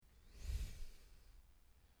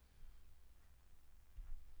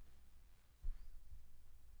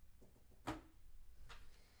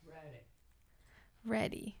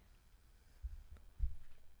Ready.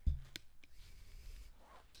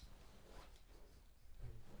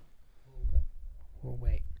 We'll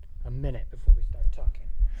wait a minute before we start talking.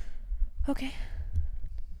 Okay.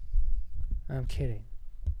 I'm kidding.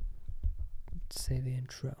 Say the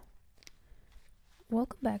intro.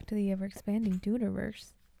 Welcome back to the ever-expanding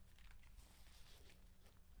Duderverse.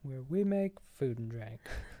 Where we make food and drink.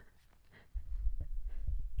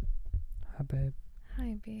 Hi, babe.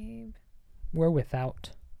 Hi, babe. We're without.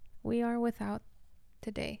 We are without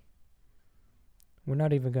today. We're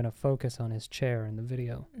not even going to focus on his chair in the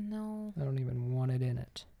video. No, I don't even want it in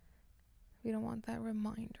it. we don't want that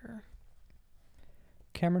reminder.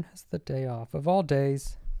 Cameron has the day off. Of all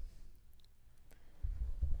days,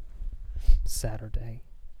 Saturday.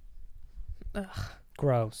 Ugh.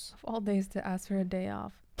 Gross. Of all days to ask for a day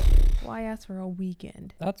off. Why ask for a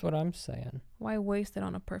weekend? That's what I'm saying. Why waste it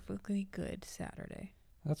on a perfectly good Saturday?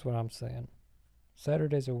 That's what I'm saying.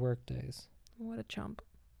 Saturdays are work days. What a chump.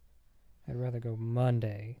 I'd rather go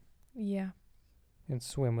Monday Yeah. and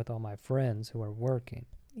swim with all my friends who are working.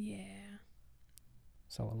 Yeah.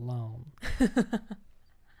 So alone.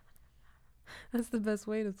 That's the best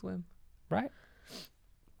way to swim. Right?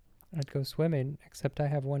 I'd go swimming, except I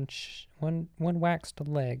have one waxed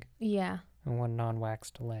leg Yeah. and one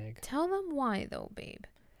non-waxed leg. Tell them why, though, babe.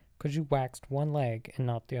 Because you waxed one leg and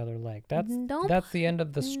not the other leg. That's the end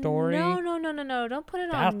of the story. No. Don't put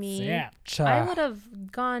it on me. That's it. I would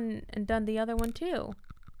have gone and done the other one, too.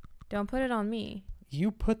 Don't put it on me.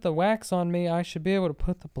 You put the wax on me, I should be able to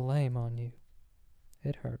put the blame on you.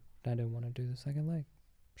 It hurt. I didn't want to do the second leg.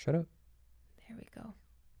 Shut up. There we go.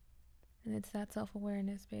 And it's that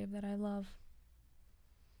self-awareness, babe, that I love.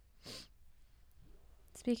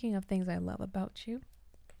 Speaking of things I love about you,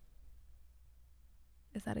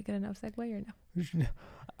 is that a good enough segue or no?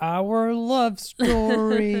 Our love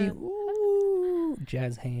story. Ooh,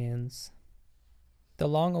 jazz hands. The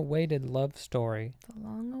long-awaited love story. The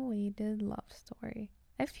long-awaited love story.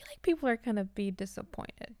 I feel like people are going to be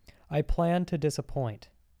disappointed. I plan to disappoint.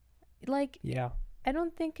 Like, Yeah. I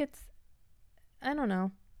don't think it's... I don't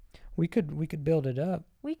know. We could build it up.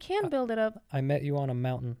 We can build it up. I met you on a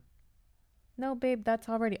mountain. No, babe, that's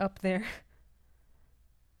already up there.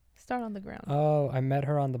 Start on the ground. Oh, I met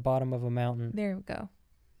her on the bottom of a mountain. There we go.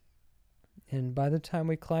 And by the time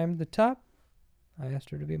we climbed the top, I asked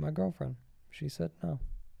her to be my girlfriend. She said no.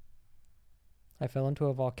 I fell into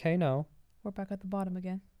a volcano. We're back at the bottom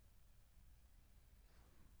again.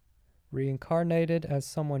 Reincarnated as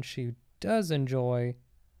someone she does enjoy.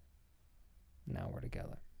 Now we're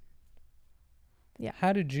together. Yeah.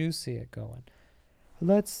 How did you see it going?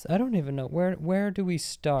 I don't even know. Where do we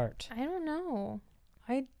start? I don't know.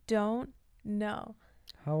 I don't know.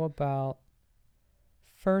 How about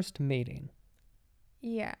first meeting?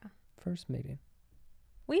 Yeah. First meeting.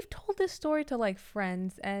 We've told this story to like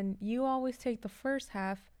friends, and you always take the first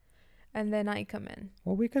half, and then I come in.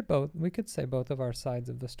 Well, we could say both of our sides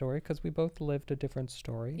of the story because we both lived a different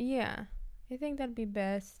story. Yeah. I think that'd be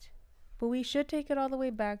best. But we should take it all the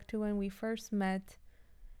way back to when we first met.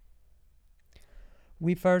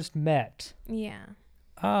 We first met. Yeah.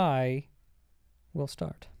 I will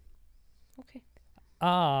start. Okay.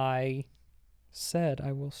 I said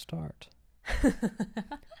I will start.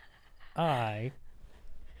 I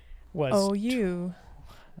was... Oh, you.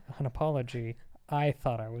 An apology. I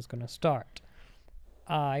thought I was going to start.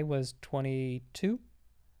 I was 22,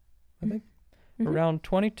 I think. Mm-hmm. Around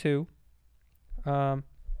 22.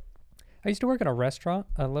 I used to work in a restaurant,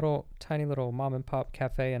 a tiny little mom and pop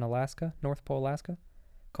cafe in Alaska, North Pole, Alaska,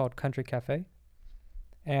 called Country Cafe.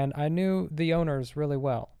 And I knew the owners really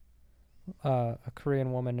well, a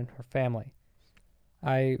Korean woman and her family.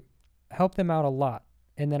 I helped them out a lot.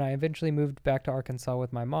 And then I eventually moved back to Arkansas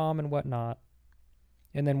with my mom and whatnot.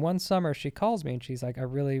 And then one summer she calls me and she's like, I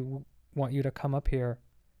really want you to come up here.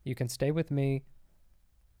 You can stay with me.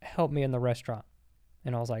 Help me in the restaurant.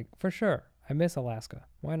 And I was like, for sure. I miss Alaska.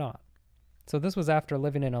 Why not? So this was after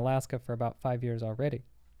living in Alaska for about 5 years already.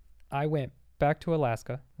 I went back to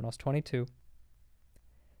Alaska when I was 22.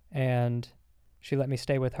 And she let me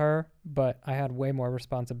stay with her, but I had way more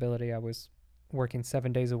responsibility. I was working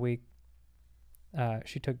 7 days a week.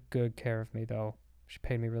 She took good care of me, though. She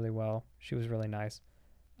paid me really well. She was really nice.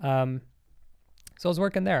 So I was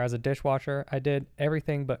working there as a dishwasher. I did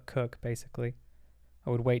everything but cook, basically. I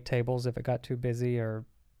would wait tables if it got too busy or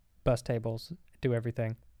bus tables, do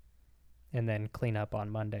everything, and then clean up on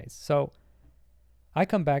Mondays. So I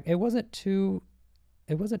come back. It wasn't too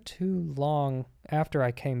long after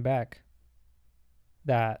I came back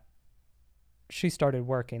that she started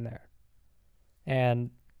working there. And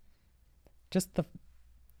just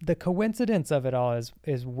the coincidence of it all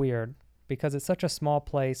is weird because it's such a small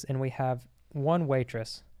place and we have one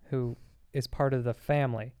waitress who is part of the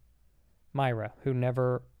family, Myra, we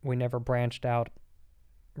never branched out,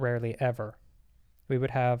 rarely ever. We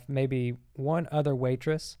would have maybe one other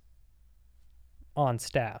waitress on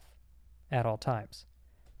staff at all times,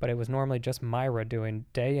 but it was normally just Myra doing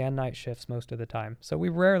day and night shifts most of the time. So we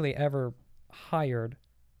rarely ever hired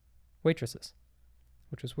waitresses,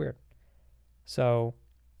 which was weird. So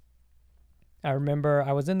I remember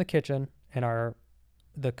I was in the kitchen and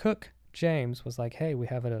the cook, James, was like, hey, we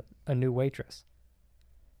have a new waitress.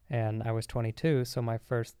 And I was 22, so my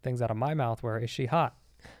first things out of my mouth were, is she hot?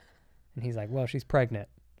 And he's like, well, she's pregnant.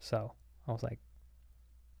 So I was like,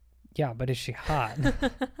 yeah, but is she hot?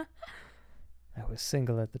 I was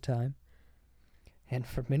single at the time. And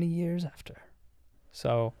for many years after.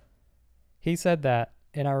 So he said that.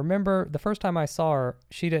 And I remember the first time I saw her,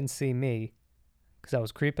 she didn't see me because I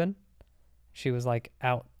was creeping. She was like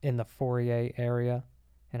out in the foyer area.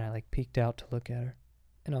 And I like peeked out to look at her.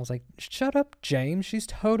 And I was like, shut up, James. She's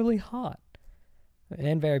totally hot.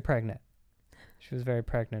 And very pregnant. She was very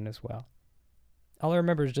pregnant as well. All I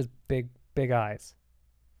remember is just big eyes.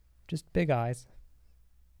 Just big eyes.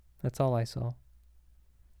 That's all I saw.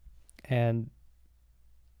 And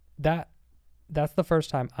that's the first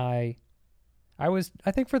time I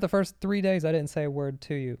think for the first 3 days I didn't say a word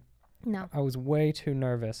to you. No. I was way too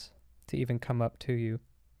nervous to even come up to you.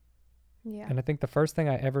 Yeah. And I think the first thing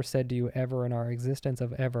I ever said to you ever in our existence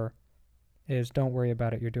of ever is, don't worry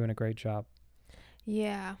about it. You're doing a great job.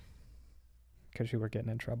 Yeah. Because you were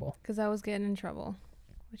getting in trouble. Because I was getting in trouble,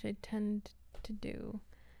 which I tend to do.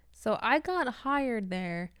 So I got hired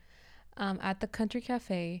there at the Country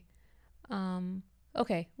Cafe.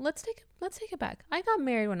 Okay, let's take it back. I got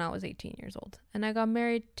married when I was 18 years old. And I got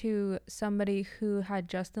married to somebody who had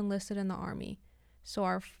just enlisted in the Army. So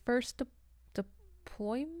our first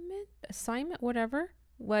assignment, whatever,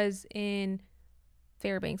 was in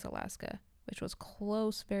Fairbanks, Alaska, which was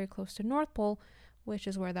very close to North Pole, which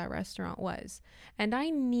is where that restaurant was. And I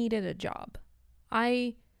needed a job.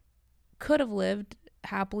 I could have lived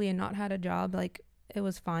happily and not had a job. Like, it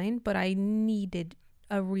was fine, but I needed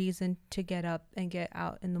a reason to get up and get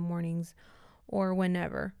out in the mornings or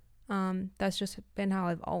whenever. That's just been how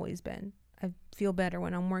I've always been. I feel better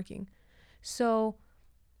when I'm working. So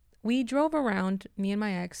we drove around, me and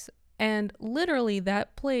my ex, and literally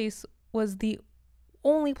that place was the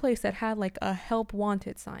only place that had like a help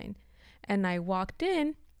wanted sign. And I walked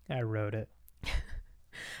in. I wrote it.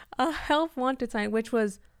 A help wanted sign, which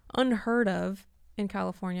was unheard of in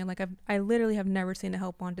California. Like I literally have never seen a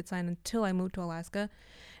help wanted sign until I moved to Alaska.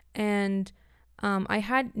 And I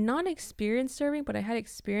had not experience serving, but I had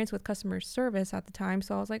experience with customer service at the time.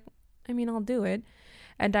 So I was like, I mean, I'll do it.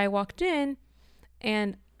 And I walked in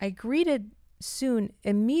and I greeted Soon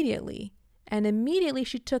immediately. And immediately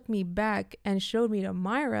she took me back and showed me to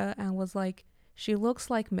Myra and was like, she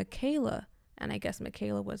looks like Michaela. And I guess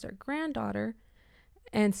Michaela was her granddaughter.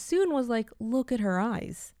 And Soon was like, look at her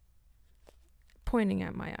eyes. Pointing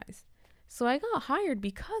at my eyes. So I got hired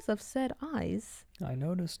because of said eyes. I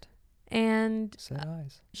noticed. And said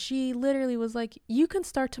eyes. She literally was like, you can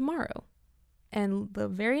start tomorrow. And the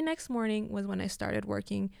very next morning was when I started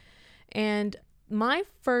working. And my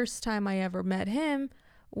first time I ever met him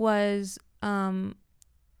was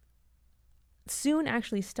Soon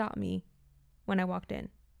actually stopped me when I walked in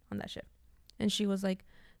on that shift. And she was like,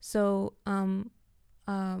 so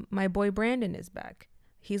my boy Brandon is back.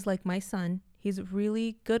 He's like my son. He's a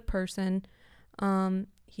really good person.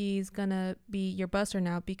 He's gonna be your buster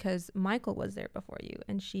now because Michael was there before you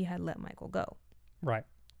and she had let Michael go. Right.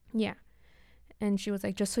 Yeah. And she was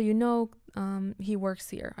like, just so you know, he works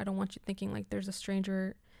here. I don't want you thinking like there's a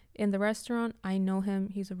stranger in the restaurant. I know him.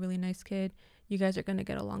 He's a really nice kid. You guys are gonna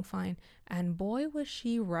get along fine. And boy, was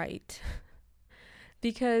she right.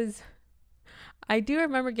 Because I do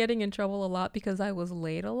remember getting in trouble a lot because I was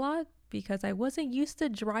late a lot because I wasn't used to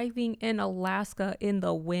driving in Alaska in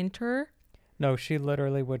the winter. No, she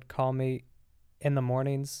literally would call me in the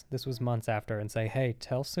mornings. This was months after and say, hey,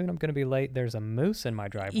 tell Soon I'm going to be late. There's a moose in my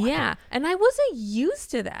driveway. Yeah. And I wasn't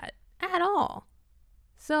used to that at all.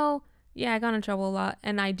 So yeah, I got in trouble a lot.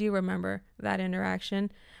 And I do remember that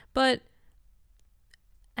interaction, but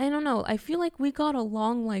I don't know. I feel like we got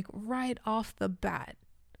along like right off the bat.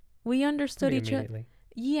 We understood each other.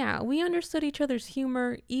 Yeah, we understood each other's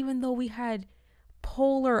humor, even though we had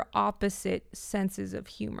polar opposite senses of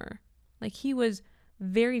humor. Like, he was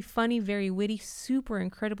very funny, very witty, super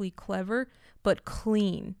incredibly clever, but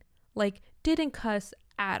clean. Like, didn't cuss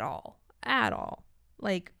at all. At all.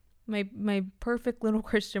 Like, my perfect little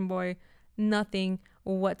Christian boy nothing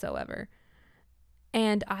whatsoever.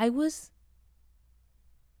 And I was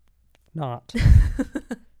Not,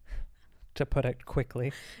 to put it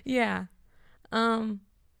quickly. yeah. Um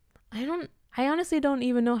I honestly don't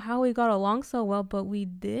even know how we got along so well, but we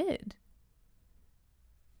did.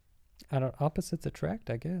 I don't. Opposites attract,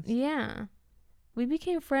 I guess. Yeah. We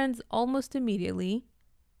became friends almost immediately.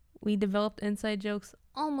 We developed inside jokes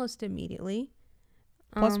almost immediately.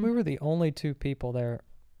 Plus, we were the only two people there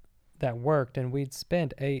that worked, and we'd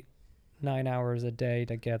spend 8-9 hours a day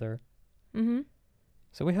together. Mm-hmm.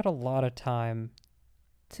 So we had a lot of time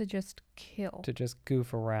To just kill. to just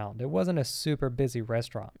goof around. It wasn't a super busy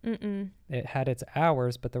restaurant. Mm-mm. It had its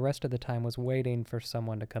hours, but the rest of the time was waiting for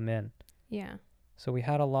someone to come in. Yeah. So we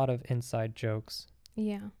had a lot of inside jokes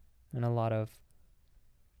Yeah. and a lot of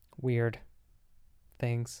weird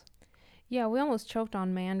things. Yeah, we almost choked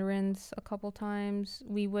on mandarins a couple times.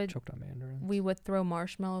 Choked on mandarins. We would throw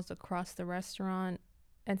marshmallows across the restaurant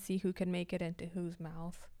and see who could make it into whose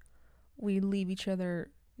mouth. We leave each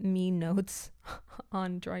other mean notes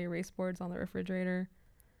on dry erase boards on the refrigerator.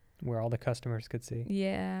 Where all the customers could see.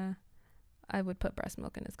 Yeah. I would put breast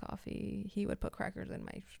milk in his coffee. He would put crackers in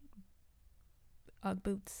my Ugg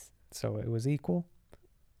boots. So it was equal.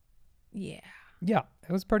 Yeah. Yeah,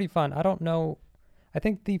 it was pretty fun. I don't know. I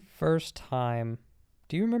think the first time,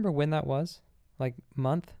 do you remember when that was? Like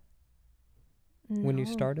month when you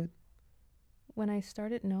No. started? When I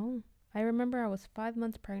started, no. I remember I was 5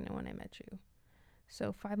 months pregnant when I met you.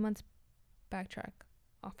 So 5 months backtrack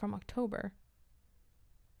from October.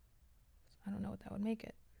 I don't know what that would make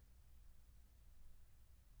it.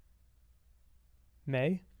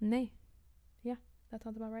 May? Nay. Yeah, that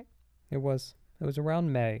sounds about right. It was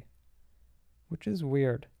around May, which is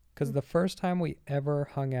weird because the first time we ever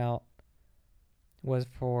hung out was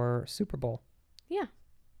for Super Bowl. Yeah.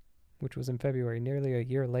 Which was in February, nearly a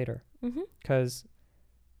year later. Mm-hmm. Because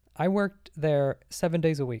I worked there 7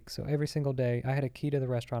 days a week. So every single day I had a key to the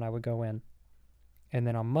restaurant. I would go in. And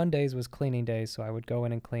then on Mondays was cleaning days. So I would go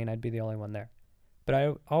in and clean. I'd be the only one there. But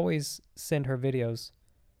I always send her videos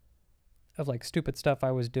of like stupid stuff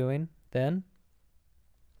I was doing then.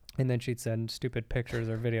 And then she'd send stupid pictures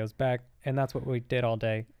or videos back. And that's what we did all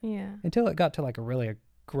day. Yeah. Until it got to like a really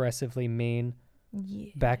aggressively mean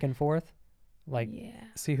back and forth. Like,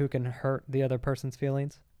 see who can hurt the other person's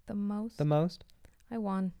feelings the most. the most. I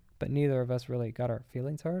won. But neither of us really got our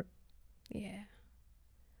feelings hurt. Yeah.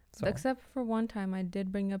 So Except for one time I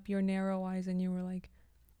did bring up your narrow eyes and you were like,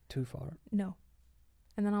 too far. no.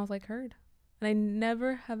 And then I was like, heard. And I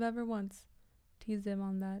never have ever once teased him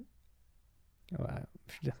on that. Oh,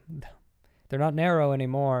 they're not narrow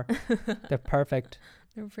anymore. They're perfect.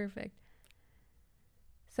 They're perfect.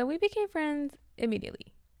 So we became friends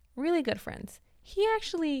immediately. Really good friends. He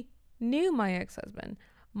actually knew my ex-husband.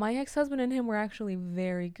 My ex-husband and him were actually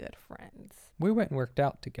very good friends. We went and worked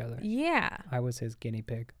out together. Yeah. I was his guinea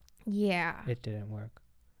pig. Yeah. It didn't work.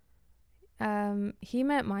 He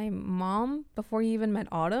met my mom before he even met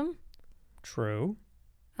Autumn. True.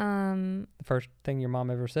 The first thing your mom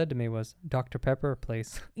ever said to me was, Dr. Pepper,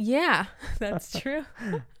 please. Yeah, that's true.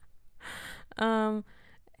 I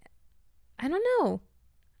don't know.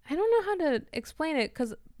 I don't know how to explain it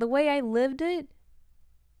because the way I lived it,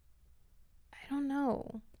 I don't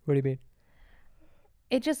know. What do you mean?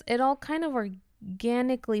 It all kind of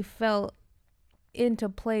organically fell into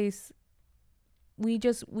place. We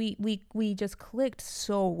just clicked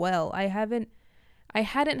so well. I hadn't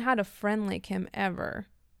had a friend like him ever,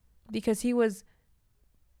 because he became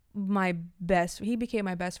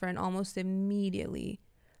my best friend almost immediately,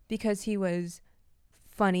 because he was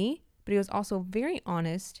funny, but he was also very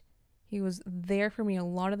honest. He was there for me a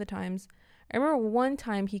lot of the times. I remember one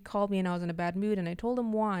time he called me and I was in a bad mood and I told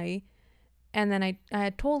him why. And then I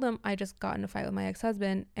had told him I just got in a fight with my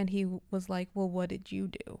ex-husband, and he was like, well, what did you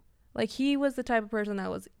do? Like, he was the type of person that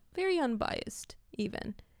was very unbiased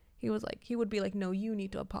even. He would be like, no, you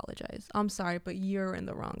need to apologize. I'm sorry, but you're in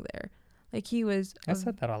the wrong there. Like, he was... I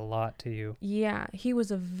said that a lot to you. Yeah, he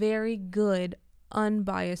was a very good,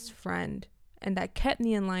 unbiased friend, and that kept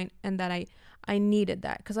me in line, and that I needed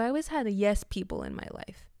that, because I always had yes people in my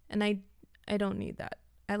life, and I don't need that.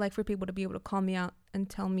 I like for people to be able to call me out and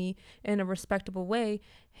tell me in a respectable way,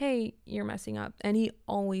 hey, you're messing up. And he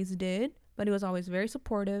always did, but he was always very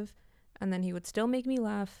supportive, and then he would still make me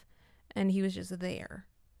laugh, and he was just there.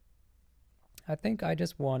 I think I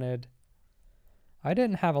didn't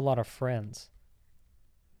have a lot of friends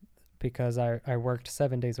because I worked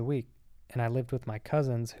 7 days a week, and I lived with my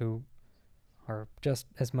cousins who are just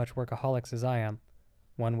as much workaholics as I am.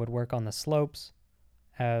 One would work on the slopes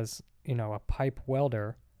as, a pipe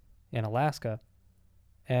welder in Alaska,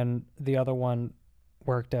 and the other one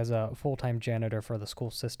worked as a full-time janitor for the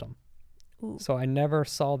school system. Ooh. So I never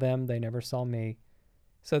saw them. They never saw me.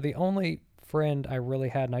 So the only friend I really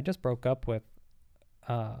had, and I just broke up with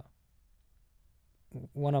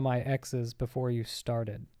one of my exes before you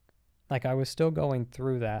started. Like, I was still going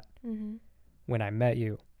through that when I met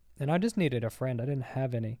you. And I just needed a friend. I didn't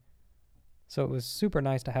have any. So it was super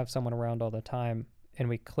nice to have someone around all the time, and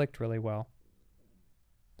we clicked really well.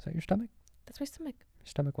 Is that your stomach? That's my stomach. Your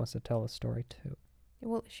stomach wants to tell a story, too.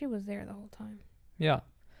 Well, she was there the whole time. Yeah.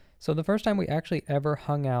 So the first time we actually ever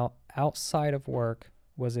hung out outside of work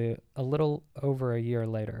was a little over a year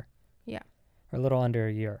later. Yeah. Or a little under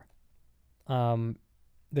a year.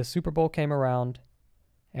 The Super Bowl came around,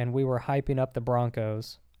 and we were hyping up the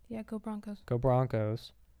Broncos. Yeah, go Broncos. Go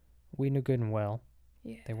Broncos. We knew good and well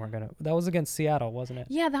Yeah. they weren't going to. That was against Seattle, wasn't it?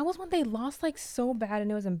 Yeah, that was when they lost like so bad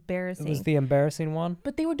and it was embarrassing. It was the embarrassing one.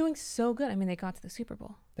 But they were doing so good. I mean, they got to the Super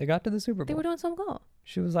Bowl. They got to the Super Bowl. They were doing so good.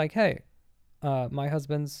 She was like, hey, my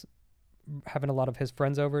husband's having a lot of his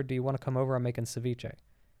friends over. Do you want to come over? I'm making ceviche.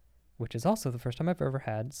 Which is also the first time I've ever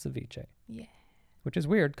had ceviche. Yeah. Which is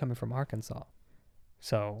weird coming from Arkansas.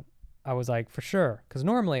 So I was like, for sure. Because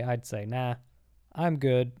normally I'd say, nah, I'm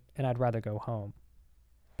good, and I'd rather go home.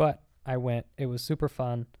 But I went. It was super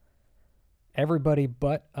fun. Everybody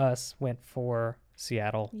but us went for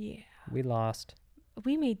Seattle. Yeah. We lost.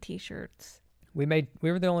 We made T-shirts. We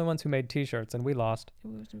were the only ones who made T-shirts, and we lost. It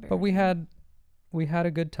was embarrassing. But we had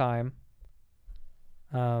a good time.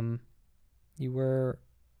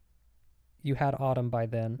 You had Autumn by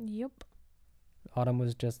then. Yep. Autumn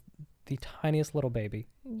was just the tiniest little baby.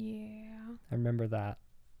 Yeah. I remember that.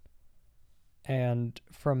 And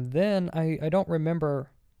from then, I don't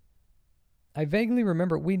remember. I vaguely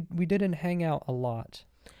remember we didn't hang out a lot.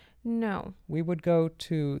 No. We would go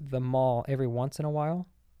to the mall every once in a while,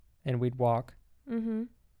 and we'd walk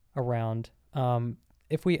around.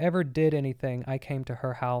 If we ever did anything, I came to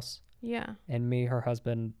her house. Yeah. And me, her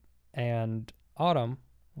husband, and Autumn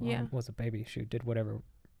was a baby. She did whatever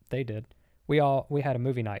they did. We had a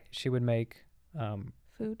movie night. She would make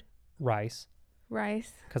food. Rice.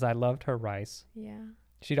 Because I loved her rice. Yeah.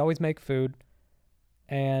 She'd always make food,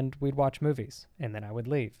 and we'd watch movies, and then I would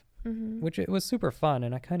leave. Which it was super fun,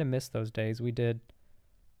 and I kind of miss those days. We did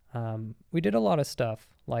a lot of stuff.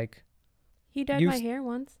 Like, he dyed my hair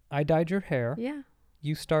once. I dyed your hair. Yeah.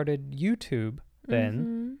 You started YouTube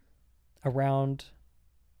then around.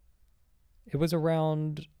 It was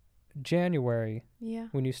around January. Yeah.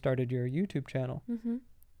 When you started your YouTube channel.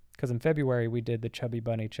 Because in February we did the Chubby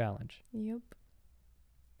Bunny Challenge. Yep.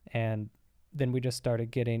 And then we just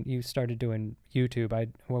started you started doing YouTube. I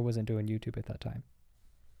wasn't doing YouTube at that time.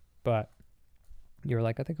 But you were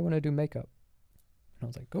like, I think I want to do makeup. And I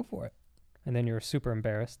was like, go for it. And then you were super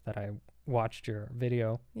embarrassed that I watched your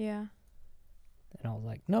video. Yeah. And I was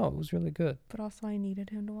like, no, it was really good. But also I needed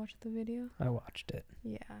him to watch the video. I watched it.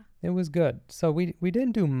 Yeah. It was good. So we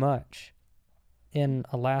didn't do much in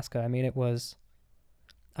Alaska. I mean,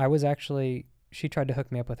 she tried to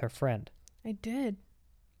hook me up with her friend. I did.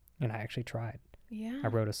 And I actually tried. Yeah. I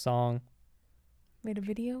wrote a song. Made a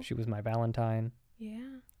video. She was my Valentine.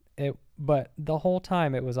 Yeah. But the whole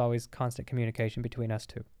time it was always constant communication between us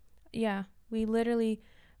two. Yeah. We literally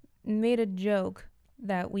made a joke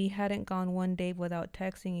that we hadn't gone one day without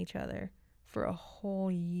texting each other for a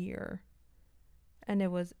whole year. And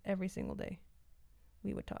it was every single day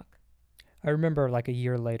we would talk. I remember like a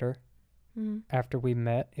year later, after we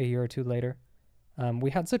met, a year or two later,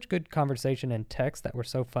 we had such good conversation in text that were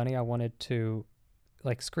so funny. I wanted to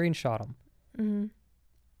like screenshot them.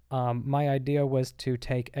 My idea was to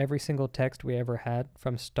take every single text we ever had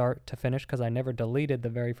from start to finish, because I never deleted the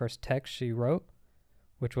very first text she wrote,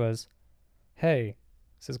 which was, hey,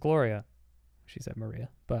 this is Gloria. She said Maria,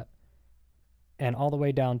 and all the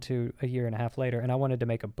way down to a year and a half later. And I wanted to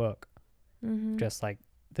make a book, just like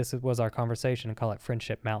this was our conversation, and call it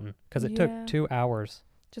Friendship Mountain, because it took 2 hours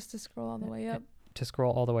just to scroll all the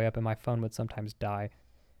way up. And my phone would sometimes die.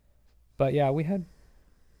 But yeah, we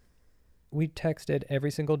texted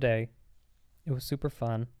every single day. It was super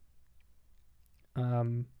fun.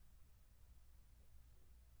 And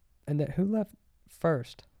then who left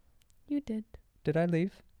first? You did. Did I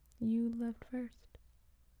leave? You left first.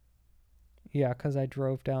 Yeah, because I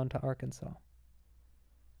drove down to Arkansas.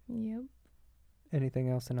 Yep. Anything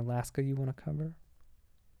else in Alaska you want to cover?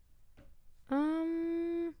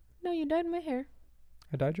 No, you dyed my hair.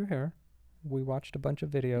 I dyed your hair. We watched a bunch of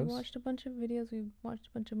videos. We watched a bunch of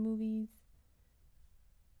movies.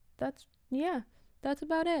 That's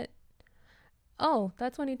about it. Oh,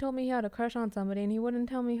 that's when he told me he had a crush on somebody and he wouldn't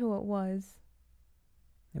tell me who it was.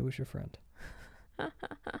 It was your friend.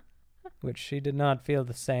 which she did not feel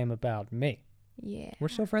the same about me. Yeah. We're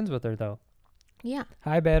still friends with her, though. Yeah.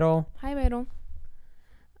 Hi, Beto. Hi, Beto.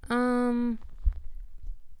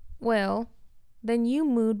 Well, then you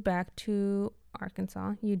moved back to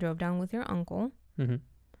Arkansas. You drove down with your uncle. Mm-hmm.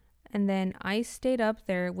 And then I stayed up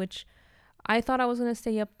there, which I thought I was going to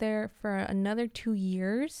stay up there for another 2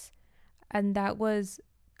 years. And that was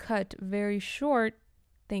cut very short,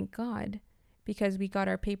 thank God, because we got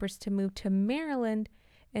our papers to move to Maryland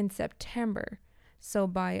in September. So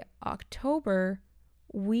by October,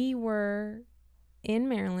 we were in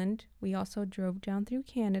Maryland. We also drove down through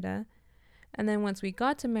Canada. And then once we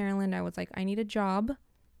got to Maryland, I was like, I need a job.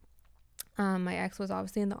 My ex was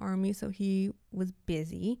obviously in the Army, so he was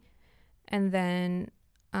busy. And then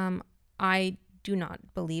I do not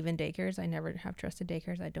believe in daycares. I never have trusted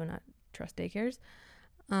daycares. I do not trust daycares.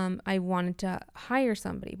 I wanted to hire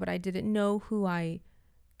somebody, but I didn't know who I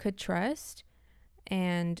could trust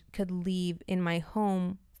and could leave in my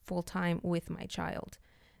home full time with my child.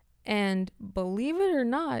 And believe it or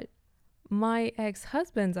not, my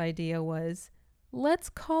ex-husband's idea was, let's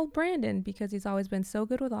call Brandon because he's always been so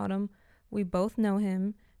good with Autumn. We both know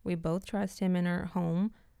him. We both trust him in our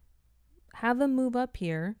home. Have him move up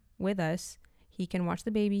here with us. He can watch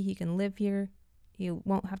the baby. He can live here. He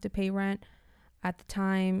won't have to pay rent. At the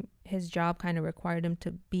time, his job kind of required him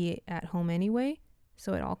to be at home anyway,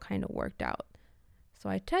 so it all kind of worked out. So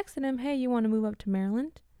I texted him, hey, you want to move up to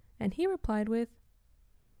Maryland? And he replied with,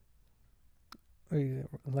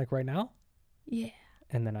 Like right now? yeah.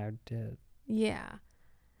 And then I did. Yeah.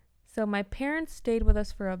 So my parents stayed with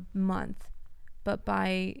us for a month, but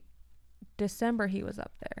by December he was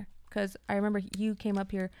up there. Because I remember you came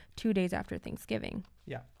up here 2 days after Thanksgiving.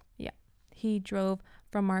 Yeah. Yeah. He drove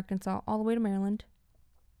from Arkansas all the way to Maryland.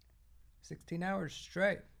 16 hours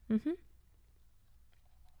straight. Mm-hmm.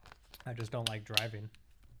 I just don't like driving.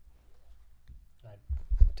 I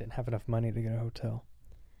didn't have enough money to get a hotel.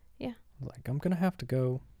 Yeah. I was like, I'm going to have to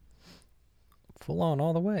go full on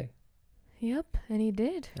all the way. Yep. And he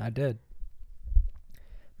did. I did.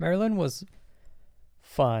 Maryland was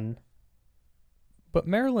fun. But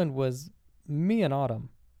Maryland was me and Autumn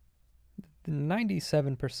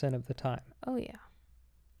 97% of the time. Oh, yeah.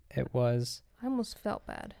 It was. I almost felt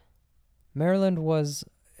bad. Maryland was,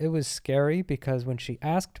 it was scary because when she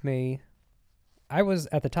asked me, I was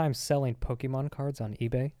at the time selling Pokemon cards on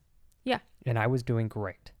eBay. Yeah. And I was doing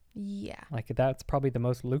great. Yeah. Like that's probably the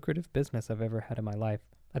most lucrative business I've ever had in my life.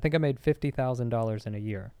 I think I made $50,000 in a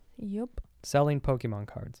year. Yep. Selling Pokemon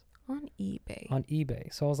cards. On eBay. On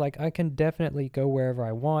eBay. So I was like, I can definitely go wherever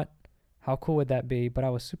I want. How cool would that be? But I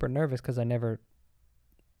was super nervous because I never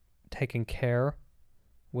taken care,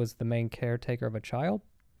 was the main caretaker of a child.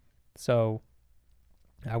 So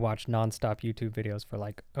I watched nonstop YouTube videos for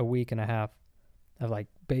like a week and a half of like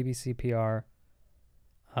baby CPR,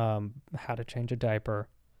 how to change a diaper,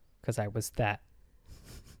 because I was that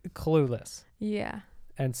clueless. Yeah.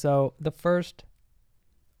 And so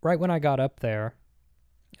right when I got up there,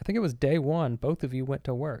 I think it was day one, both of you went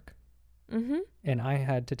to work. Mm-hmm. And I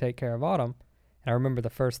had to take care of Autumn. And I remember the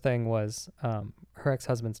first thing was her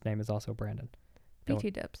ex-husband's name is also Brandon. BT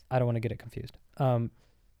dubs. I don't want to get it confused.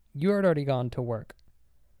 You had already gone to work.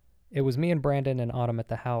 It was me and Brandon and Autumn at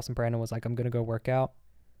the house, and Brandon was like, I'm going to go work out.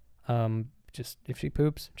 Just if she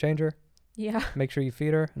poops, change her. Yeah. Make sure you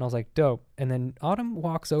feed her. And I was like, dope. And then Autumn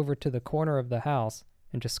walks over to the corner of the house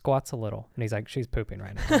and just squats a little. And he's like, she's pooping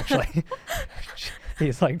right now, actually.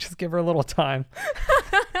 He's like, just give her a little time.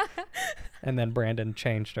 And then Brandon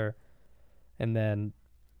changed her. And then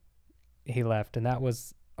he left. And that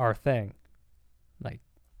was our thing. Like,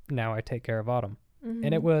 now I take care of Autumn. Mm-hmm.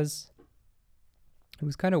 And it was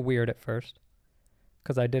kind of weird at first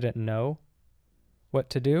because I didn't know what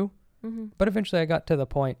to do. Mm-hmm. But eventually I got to the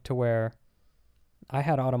point to where I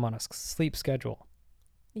had Autumn on a sleep schedule.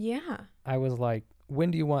 Yeah. I was like, when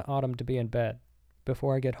do you want Autumn to be in bed?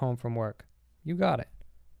 Before I get home from work. You got it.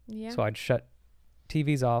 Yeah. So I'd shut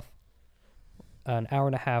TVs off an hour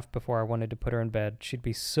and a half before I wanted to put her in bed. She'd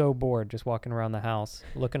be so bored just walking around the house,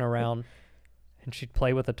 looking around, and she'd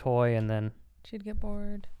play with a toy, and then she'd get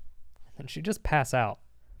bored. And she'd just pass out.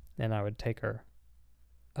 And I would take her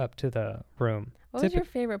up to the room. What was your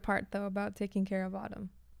favorite part, though, about taking care of Autumn?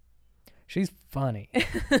 She's funny.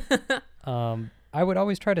 I would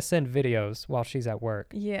always try to send videos while she's at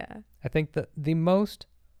work. Yeah. I think the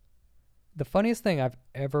funniest thing I've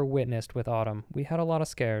ever witnessed with Autumn, we had a lot of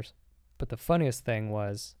scares, but the funniest thing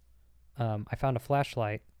was I found a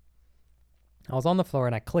flashlight. I was on the floor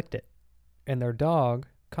and I clicked it. And their dog,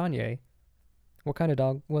 Kanye, what kind of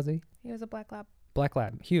dog was he? He was a black lab. Black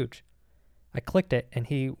lab, huge. I clicked it and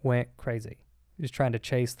he went crazy. He was trying to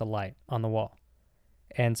chase the light on the wall.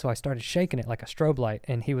 And so I started shaking it like a strobe light,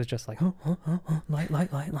 and he was just like, light,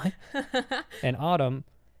 light, light, light. And Autumn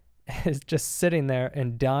is just sitting there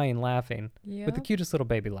and dying laughing with the cutest little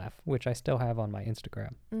baby laugh, which I still have on my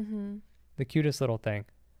Instagram. Mm-hmm. The cutest little thing.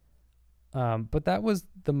 But that was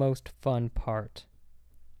the most fun part,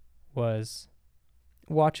 was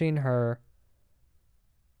watching her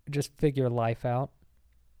just figure life out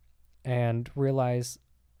and realize,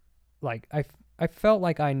 like, I felt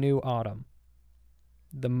like I knew Autumn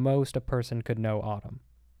the most a person could know Autumn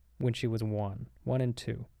when she was 1 and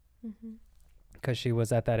 2. Mm-hmm. Because she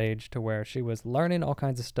was at that age to where she was learning all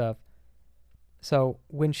kinds of stuff. So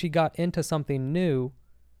when she got into something new,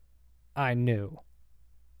 I knew.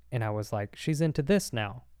 And I was like, she's into this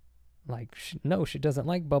now. Like, no, she doesn't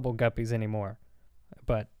like bubble guppies anymore.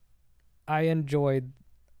 But I enjoyed,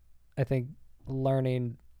 I think,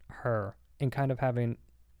 learning her and kind of having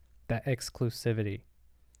that exclusivity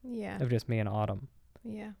of just me and Autumn.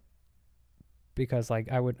 Yeah. Because,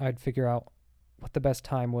 like, I'd figure out what the best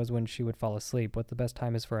time was when she would fall asleep, what the best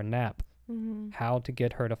time is for a nap, how to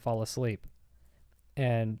get her to fall asleep.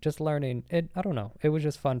 And just learning it, I don't know, it was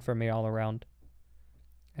just fun for me all around.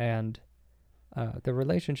 And the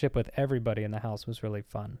relationship with everybody in the house was really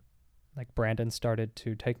fun. Like, Brandon started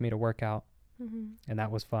to take me to work out, and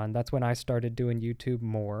that was fun. That's when I started doing YouTube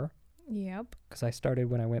more. Yep. Because I started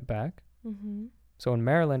when I went back. Mm-hmm. So in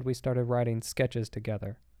Maryland, we started writing sketches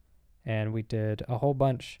together, and we did a whole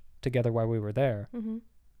bunch together while we were there,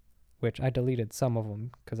 which I deleted some of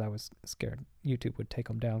them because I was scared YouTube would take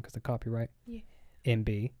them down because of copyright. Yeah.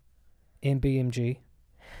 MBMG.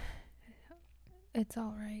 It's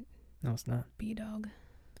all right. No, it's not. B-Dog.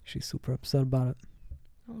 She's super upset about it.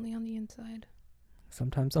 Only on the inside.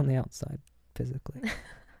 Sometimes on the outside, physically.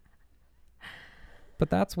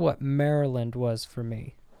 But that's what Maryland was for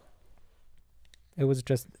me. It was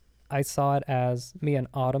just, I saw it as me and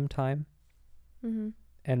Autumn time. Mm-hmm.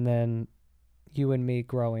 And then you and me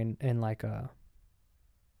growing in like a,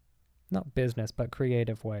 not business, but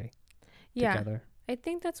creative way together. I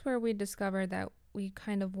think that's where we discovered that we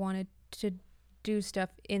kind of wanted to do stuff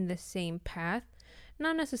in the same path.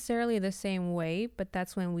 Not necessarily the same way, but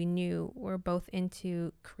that's when we knew we're both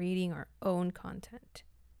into creating our own content.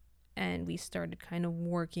 And we started kind of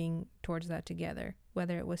working towards that together,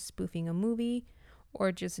 whether it was spoofing a movie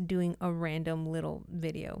or just doing a random little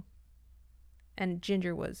video. And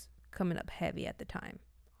Ginger was coming up heavy at the time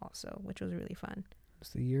also, which was really fun. It was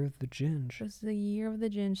the year of the ginge. It was the year of the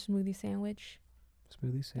ginge smoothie sandwich.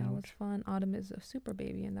 Smoothie sandwich. That was fun. Autumn is a super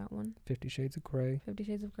baby in that one. 50 Shades of Grey. 50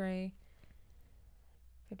 Shades of Grey.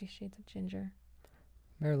 50 Shades of Ginger.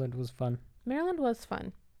 Maryland was fun. Maryland was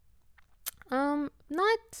fun.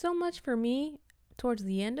 Not so much for me towards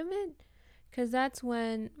the end of it, because that's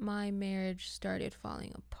when my marriage started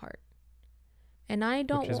falling apart. And I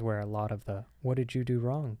don't... Which is where a lot of the what did you do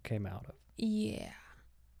wrong came out of. Yeah.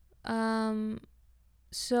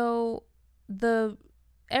 So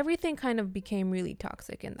everything kind of became really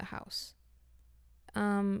toxic in the house.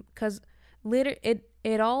 'Cause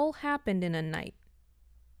it all happened in a night.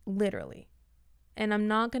 Literally. And I'm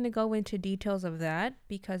not going to go into details of that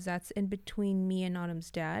because that's in between me and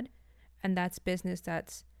Autumn's dad. And that's business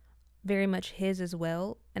that's very much his as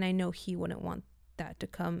well. And I know he wouldn't want that to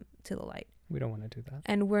come to the light. We don't want to do that.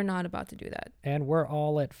 And we're not about to do that. And we're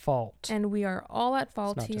all at fault. And we are all at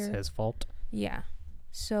fault here. It's not just his fault. Yeah.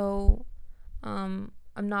 So, I'm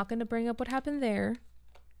not going to bring up what happened there.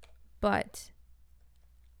 But,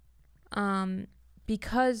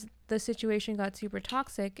 because the situation got super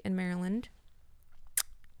toxic in Maryland,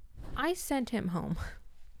 I sent him home.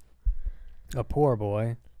 A poor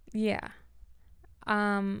boy. Yeah.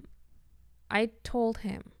 I told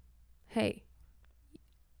him, hey,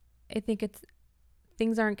 I think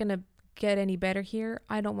things aren't going to get any better here.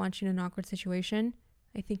 I don't want you in an awkward situation.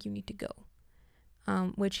 I think you need to go.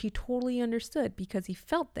 Which he totally understood because he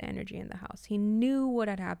felt the energy in the house. He knew what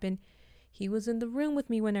had happened. He was in the room with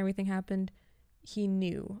me when everything happened. He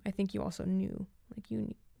knew. I think you also knew. Like, you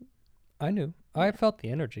knew. I knew. Yeah. I felt the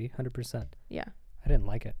energy, 100%. Yeah. I didn't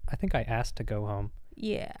like it. I think I asked to go home.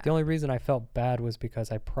 Yeah. The only reason I felt bad was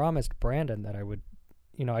because I promised Brandon that I would,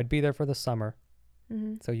 I'd be there for the summer.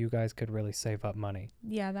 Mm-hmm. So you guys could really save up money.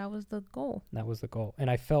 Yeah, that was the goal. That was the goal. And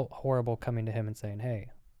I felt horrible coming to him and saying, hey,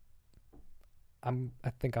 I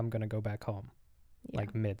think I'm going to go back home. Yeah.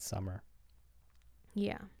 Like midsummer.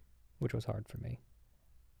 Yeah. Which was hard for me.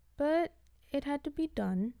 But it had to be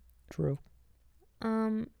done. True.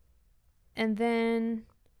 And then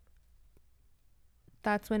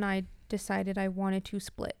that's when I decided I wanted to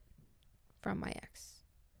split from my ex.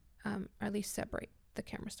 Or at least separate. the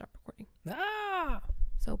camera stopped recording. Ah!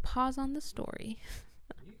 So pause on the story.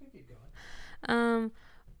 You can keep going.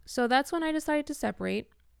 So that's when I decided to separate.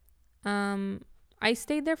 I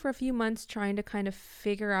stayed there for a few months trying to kind of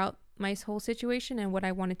figure out my whole situation and what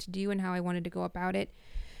I wanted to do and how I wanted to go about it.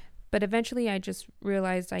 But eventually I just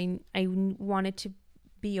realized I wanted to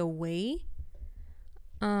be away.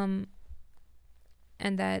 And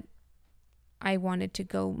that I wanted to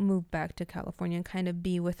go move back to California and kind of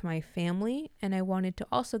be with my family. And I wanted to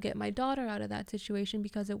also get my daughter out of that situation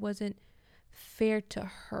because it wasn't fair to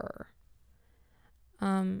her.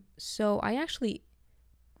 So I actually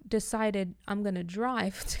decided I'm going to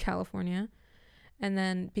drive to California. And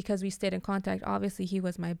then because we stayed in contact, obviously he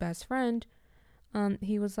was my best friend.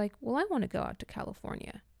 He was like, well, I want to go out to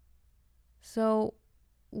California. So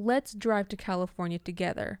let's drive to California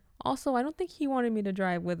together. Also, I don't think he wanted me to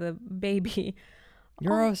drive with a baby.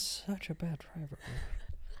 You're such a bad driver.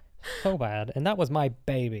 So bad. And that was my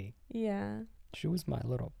baby. Yeah. She was my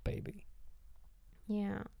little baby.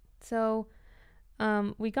 Yeah. So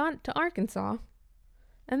we got to Arkansas.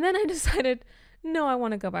 And then I decided, no, I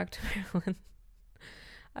want to go back to Maryland.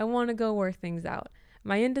 I want to go work things out.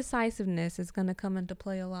 My indecisiveness is going to come into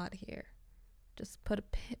play a lot here. Just put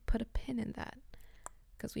a pin in that,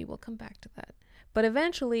 because we will come back to that. But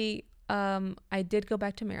eventually, I did go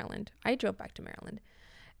back to Maryland. I drove back to Maryland.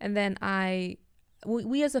 And then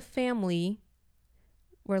we as a family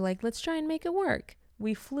were like, let's try and make it work.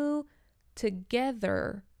 We flew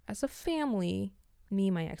together as a family,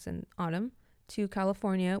 me, my ex, and Autumn, to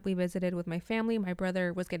California. We visited with my family. My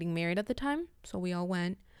brother was getting married at the time, so we all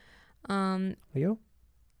went. Leo?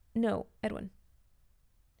 No, Edwin's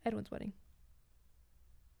wedding.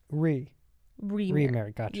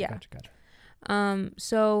 Remarried. Gotcha, Yeah. gotcha.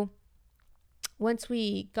 So once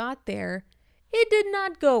we got there, it did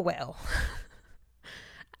not go well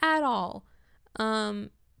at all.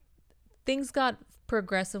 Things got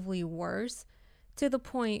progressively worse to the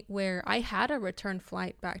point where I had a return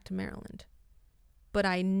flight back to Maryland, but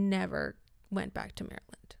I never went back to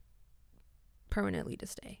Maryland permanently to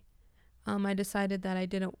stay. I decided that I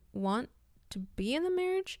didn't want to be in the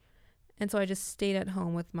marriage, and so I just stayed at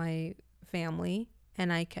home with my family,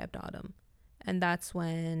 and I kept Autumn. And that's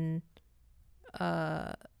when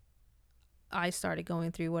I started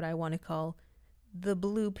going through what I want to call the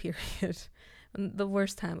blue period, the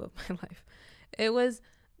worst time of my life. It was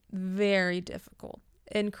very difficult,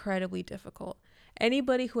 incredibly difficult.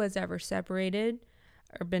 Anybody who has ever separated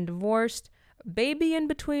or been divorced, baby in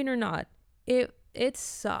between or not, it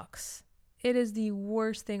sucks. It is the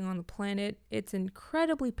worst thing on the planet. It's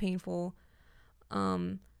incredibly painful.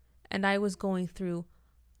 And I was going through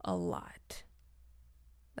a lot.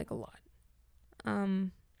 Like a lot. I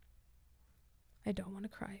don't want to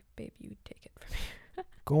cry. Babe, you take it from here.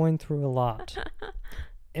 Going through a lot.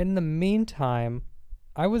 In the meantime,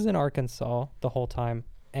 I was in Arkansas the whole time,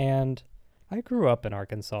 and I grew up in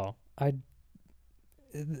Arkansas. And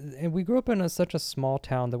we grew up in such a small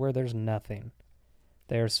town where there's nothing.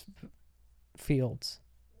 There's fields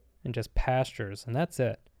and just pastures, and that's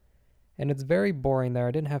it. And it's very boring there.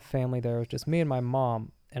 I didn't have family there. It was just me and my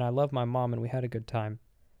mom, and I love my mom, and we had a good time.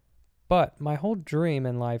 But my whole dream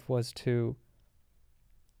in life was to,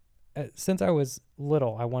 since I was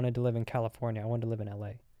little, I wanted to live in California. I wanted to live in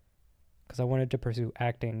LA because I wanted to pursue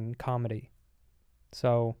acting and comedy.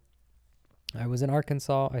 So I was in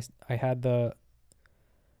Arkansas. I had the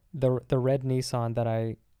red Nissan that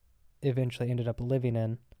I eventually ended up living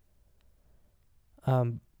in.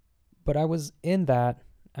 But I was in that.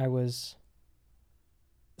 I was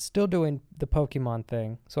still doing the Pokemon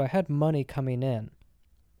thing. So I had money coming in,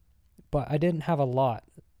 but I didn't have a lot.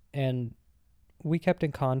 And we kept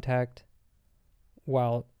in contact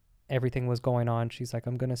while everything was going on. She's like,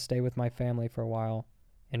 I'm going to stay with my family for a while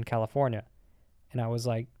in California. And I was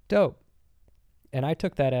like, dope. And I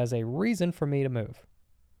took that as a reason for me to move,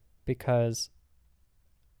 because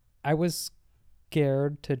I was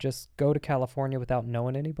scared to just go to California without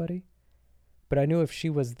knowing anybody. But I knew if she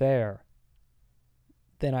was there,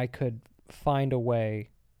 then I could find a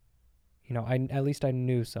way. You know, at least I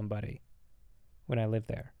knew somebody when I lived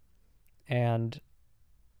there. And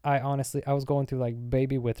I was going through like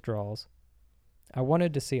baby withdrawals. I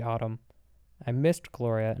wanted to see Autumn. I missed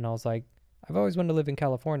Gloria, and I was like, I've always wanted to live in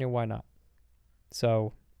California. Why not?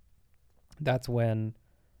 So that's when,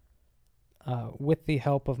 with the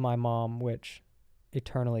help of my mom, which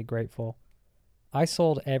eternally grateful, I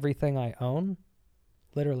sold everything I own.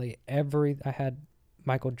 Literally I had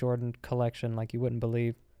Michael Jordan collection like you wouldn't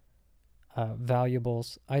believe.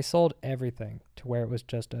 Valuables. I sold everything to where it was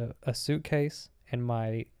just a suitcase and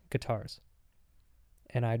my guitars.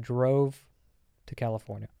 And I drove to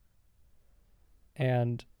California.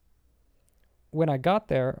 And when I got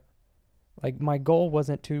there, like, my goal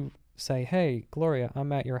wasn't to say, hey, Gloria,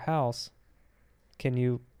 I'm at your house. Can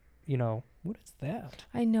you, what is that?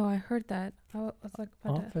 I know, I heard that. I was like,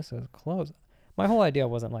 Office is closed. My whole idea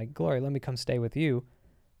wasn't like, Gloria, let me come stay with you.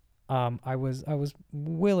 I was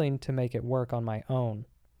willing to make it work on my own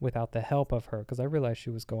without the help of her, because I realized she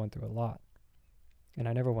was going through a lot, and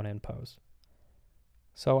I never want to impose.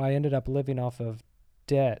 So I ended up living off of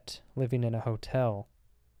debt, living in a hotel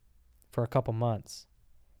for a couple months.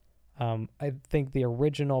 I think the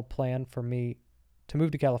original plan for me to move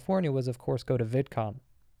to California was, of course, go to VidCon,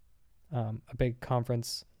 a big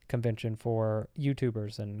convention for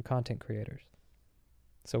YouTubers and content creators.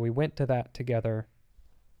 So we went to that together,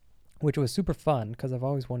 which was super fun because I've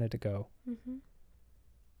always wanted to go. Mm-hmm.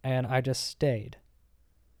 And I just stayed.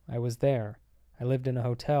 I was there. I lived in a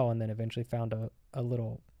hotel and then eventually found a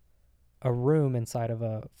room inside of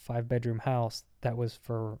a 5-bedroom house that was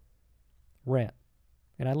for rent.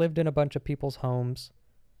 And I lived in a bunch of people's homes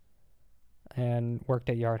and worked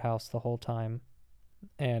at Yard House the whole time.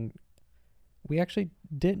 And we actually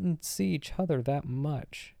didn't see each other that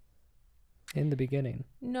much in the beginning.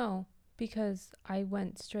 No, because I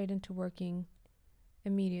went straight into working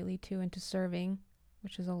immediately into serving,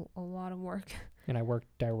 which is a lot of work. And I worked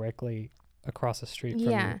directly across the street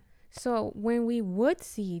from Yeah. you. So when we would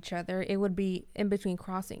see each other, it would be in between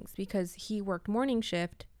crossings because he worked morning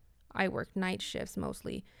shift. I worked night shifts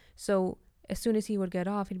mostly. So as soon as he would get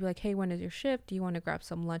off, he'd be like, hey, when is your shift? Do you want to grab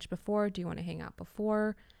some lunch before? Do you want to hang out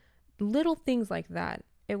before? Little things like that.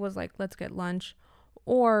 It was like, let's get lunch.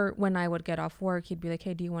 Or when I would get off work, he'd be like,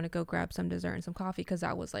 hey, do you want to go grab some dessert and some coffee? Because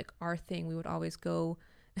that was like our thing. We would always go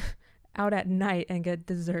out at night and get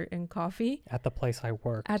dessert and coffee. At the place I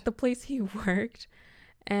worked. At the place he worked.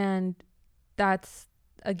 And that's,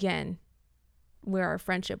 again, where our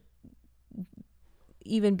friendship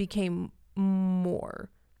even became more.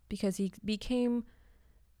 Because he became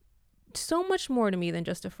so much more to me than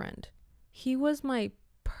just a friend. He was my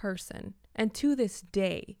person. And to this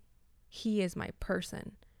day, he is my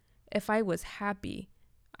person. If I was happy,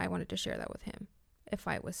 I wanted to share that with him. If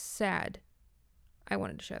I was sad, I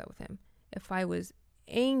wanted to share that with him. If I was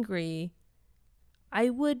angry, I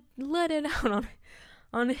would let it out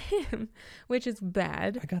on him, which is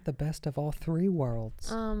bad. I got the best of all three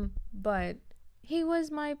worlds. But he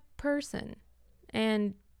was my person.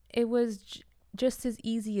 And it was just as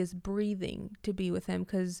easy as breathing to be with him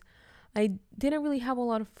because I didn't really have a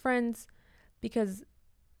lot of friends because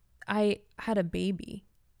I had a baby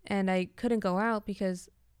and I couldn't go out because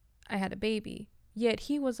I had a baby. Yet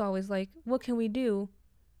he was always like, what can we do?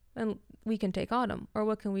 And we can take Autumn. Or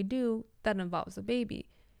what can we do that involves a baby?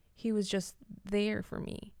 He was just there for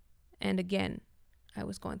me. And again, I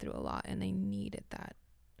was going through a lot and I needed that.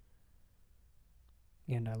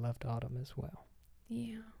 And I loved Autumn as well.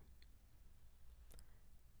 Yeah.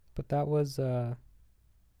 But that was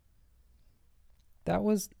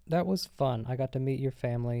fun. I got to meet your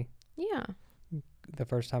family. Yeah. The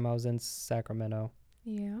first time I was in Sacramento.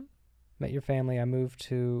 Yeah. Met your family. I moved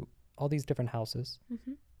to all these different houses.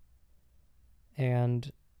 Mm-hmm.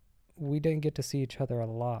 And we didn't get to see each other a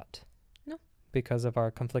lot. No. Because of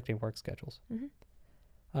our conflicting work schedules.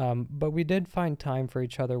 Mm-hmm. But we did find time for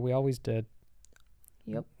each other. We always did.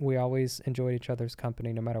 Yep. We always enjoyed each other's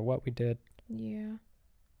company no matter what we did. Yeah.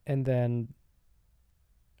 And then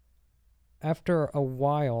after a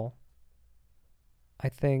while, I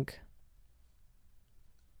think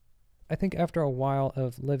after a while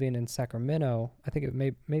of living in Sacramento, I think it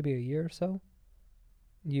maybe a year or so,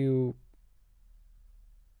 you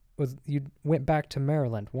went back to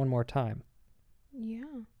Maryland one more time.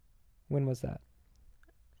 Yeah. When was that?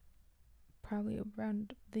 Probably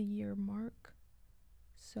around the year mark.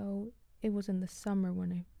 So it was in the summer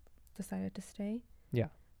when I decided to stay. Yeah.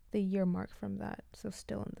 The year mark from that. So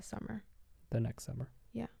still in the summer. The next summer.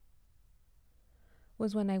 Yeah.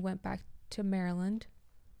 Was when I went back to Maryland.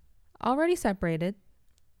 Already separated.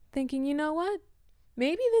 Thinking, you know what?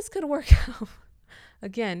 Maybe this could work out.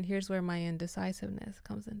 Again, here's where my indecisiveness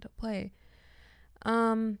comes into play.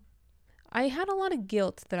 I had a lot of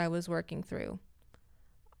guilt that I was working through.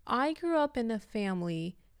 I grew up in a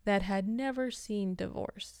family that had never seen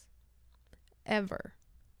divorce. Ever.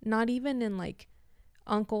 Not even in like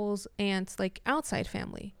uncles, aunts, like outside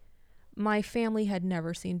family. My family had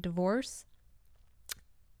never seen divorce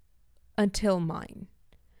until mine.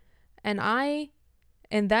 And I,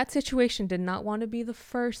 in that situation, did not want to be the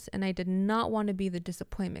first, and I did not want to be the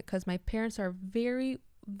disappointment because my parents are very,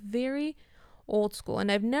 very old school.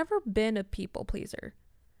 And I've never been a people pleaser,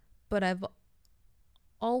 but I've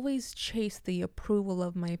always chased the approval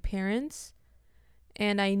of my parents,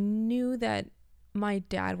 and I knew that my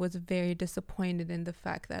dad was very disappointed in the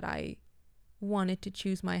fact that I wanted to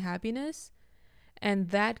choose my happiness, and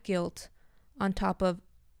that guilt on top of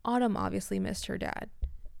Autumn obviously missed her dad.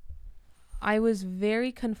 I was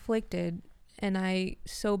very conflicted, and I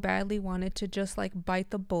so badly wanted to just like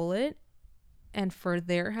bite the bullet and for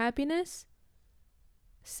their happiness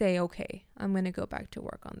say, okay, I'm going to go back to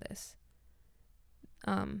work on this.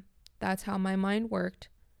 That's how my mind worked,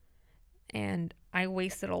 and I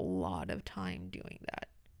wasted a lot of time doing that.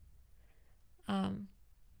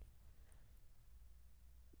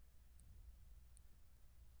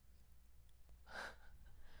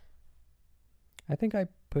 I think I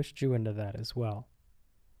pushed you into that as well.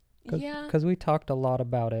 Yeah. Because we talked a lot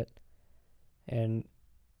about it, and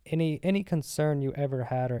any concern you ever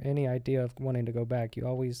had or any idea of wanting to go back, you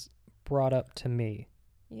always brought up to me.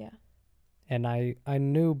 Yeah. And I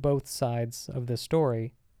knew both sides of the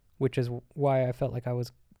story, which is why I felt like I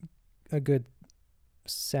was a good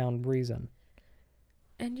sound reason.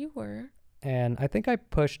 And you were. And I think I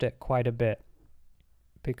pushed it quite a bit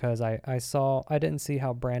because I didn't see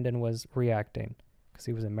how Brandon was reacting because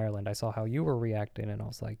he was in Maryland. I saw how you were reacting, and I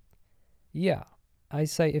was like, yeah. I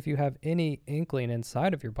say if you have any inkling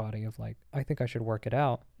inside of your body of like, I think I should work it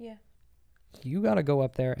out. Yeah. You got to go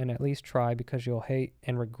up there and at least try, because you'll hate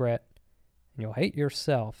and regret, and you'll hate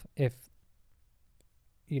yourself if,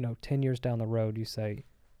 10 years down the road you say,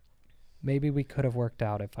 maybe we could have worked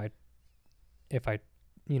out if I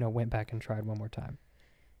went back and tried one more time.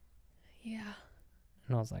 Yeah.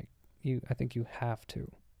 And I was like, I think you have to.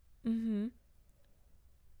 Mm-hmm.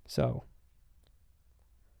 So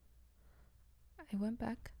I went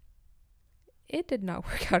back. It did not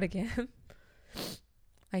work out again.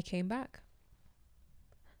 I came back.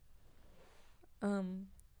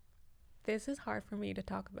 This is hard for me to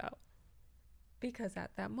talk about because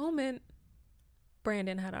at that moment,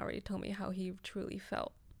 Brandon had already told me how he truly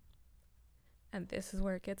felt. And this is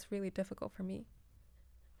where it gets really difficult for me.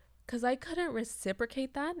 Because I couldn't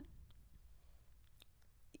reciprocate that,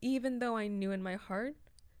 even though I knew in my heart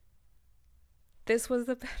this was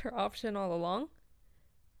the better option all along.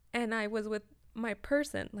 And I was with my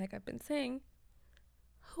person, like I've been saying,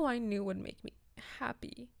 who I knew would make me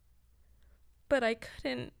happy. But I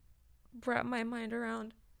couldn't wrap my mind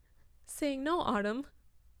around saying, no, Autumn,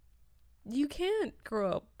 you can't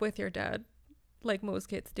grow up with your dad like most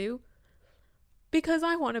kids do, because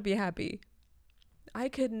I want to be happy. I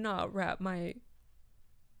could not wrap my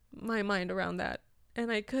mind around that,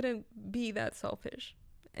 and I couldn't be that selfish,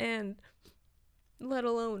 and let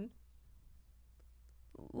alone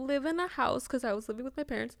live in a house, because I was living with my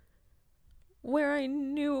parents, where I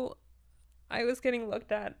knew I was getting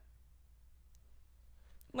looked at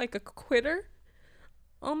like a quitter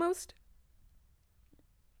almost.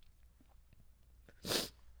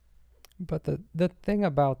 But the thing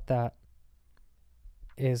about that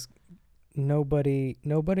is nobody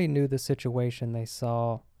knew the situation. They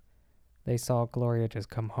saw Gloria just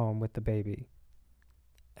come home with the baby.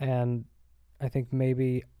 And I think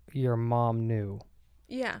maybe your mom knew.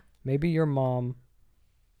 Yeah. Maybe your mom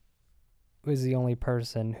was the only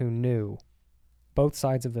person who knew both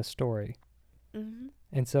sides of the story. Mm-hmm.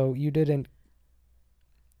 And so you didn't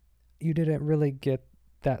really get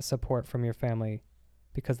that support from your family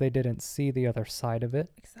because they didn't see the other side of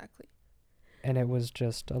it. Exactly. And it was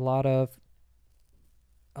just a lot of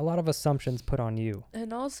assumptions put on you.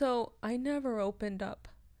 And also, I never opened up.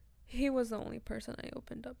 He was the only person I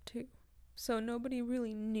opened up to. So nobody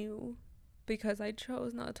really knew, because I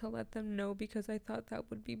chose not to let them know because I thought that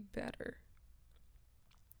would be better.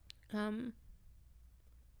 And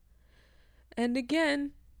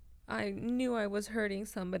again, I knew I was hurting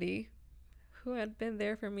somebody who had been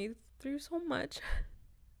there for me through so much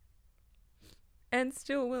and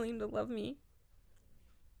still willing to love me.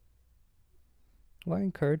 Well, I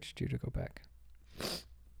encouraged you to go back.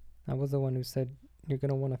 I was the one who said you're going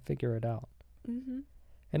to want to figure it out. Mm-hmm.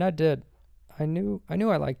 And I did. I knew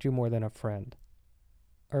I liked you more than a friend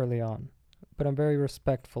early on, but I'm very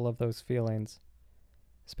respectful of those feelings,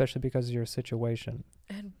 especially because of your situation.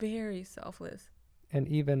 And very selfless. And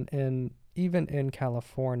even in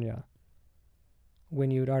California,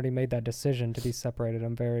 when you'd already made that decision to be separated,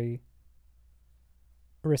 I'm very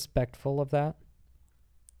respectful of that.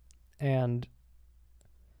 And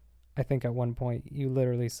I think at one point you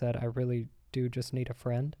literally said, I really do just need a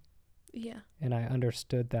friend. Yeah. And I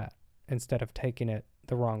understood that, instead of taking it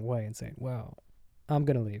the wrong way and saying, well, I'm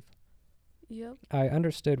going to leave. Yep. I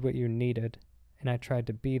understood what you needed, and I tried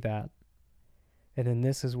to be that. And then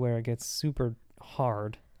this is where it gets super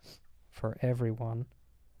hard for everyone.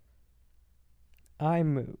 I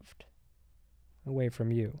moved away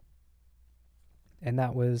from you. And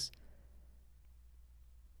that was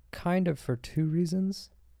kind of for two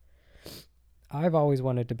reasons. I've always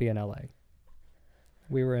wanted to be in LA.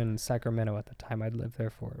 We were in Sacramento at the time. I'd lived there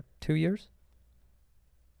for 2 years.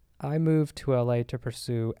 I moved to LA to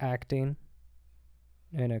pursue acting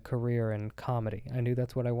and a career in comedy. I knew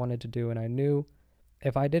that's what I wanted to do, and I knew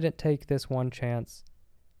if I didn't take this one chance,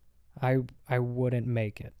 I wouldn't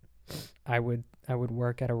make it. I would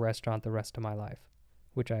work at a restaurant the rest of my life,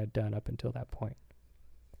 which I had done up until that point.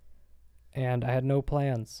 And I had no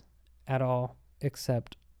plans at all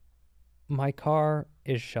except my car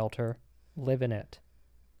is shelter, live in it.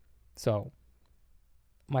 So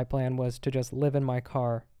my plan was to just live in my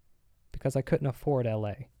car because I couldn't afford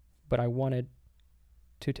LA, but I wanted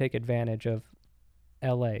to take advantage of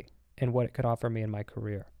LA and what it could offer me in my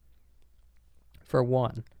career, for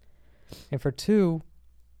one. And for two,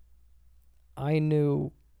 I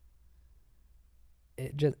knew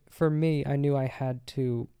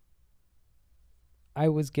I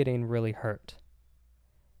was getting really hurt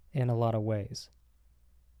in a lot of ways.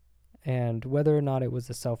 And whether or not it was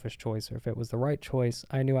a selfish choice or if it was the right choice,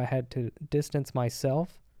 I knew I had to distance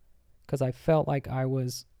myself because I felt like I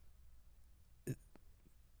was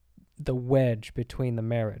the wedge between the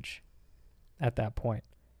marriage at that point.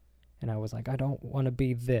 And I was like, I don't want to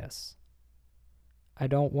be this. I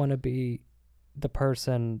don't want to be the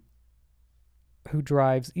person who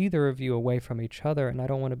drives either of you away from each other, and I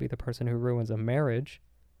don't want to be the person who ruins a marriage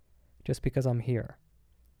just because I'm here.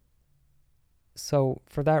 So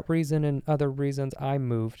for that reason and other reasons, I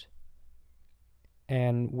moved,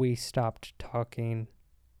 and we stopped talking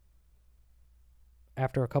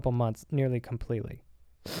after a couple months, nearly completely.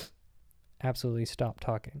 Absolutely stopped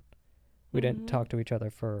talking. We didn't talk to each other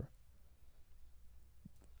for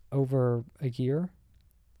over a year.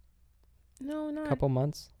 No, not couple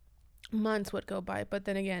months. Months would go by, but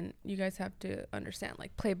then again, you guys have to understand,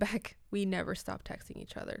 like, playback, we never stopped texting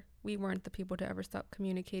each other. We weren't the people to ever stop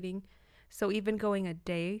communicating. So even going a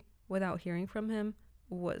day without hearing from him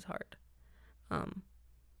was hard.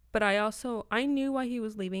 But I knew why he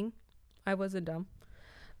was leaving. I wasn't dumb.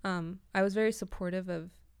 I was very supportive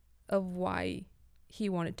of why he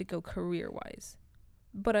wanted to go career-wise.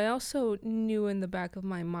 But I also knew in the back of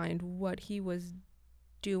my mind what he was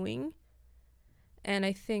doing. And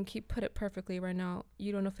I think he put it perfectly right now.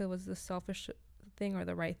 You don't know if it was the selfish thing or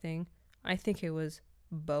the right thing. I think it was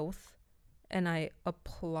both. And I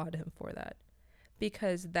applaud him for that.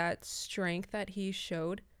 Because that strength that he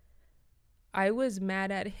showed, I was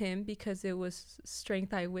mad at him because it was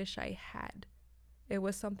strength I wish I had. It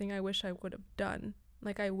was something I wish I would have done.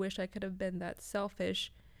 Like, I wish I could have been that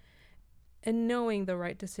selfish and knowing the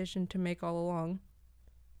right decision to make all along.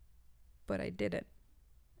 But I didn't.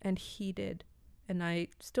 And he did. And I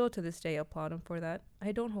still to this day applaud him for that.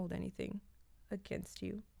 I don't hold anything against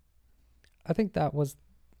you. I think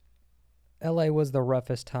LA was the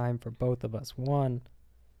roughest time for both of us. One,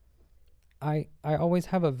 I always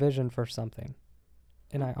have a vision for something,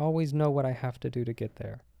 and I always know what I have to do to get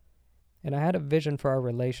there. And I had a vision for our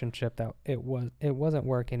relationship that it wasn't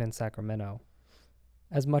working in Sacramento.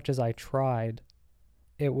 As much as I tried,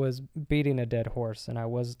 it was beating a dead horse, and I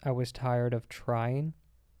was tired of trying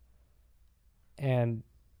and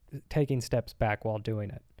taking steps back while doing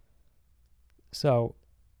it. So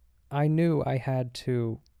I knew I had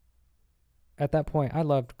to, at that point, I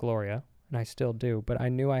loved Gloria, and I still do, but I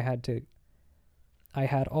knew I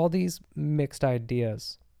had all these mixed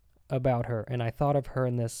ideas about her, and I thought of her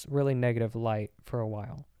in this really negative light for a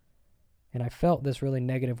while. And I felt this really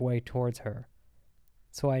negative way towards her.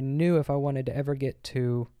 So I knew if I wanted to ever get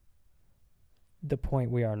to the point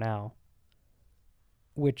we are now,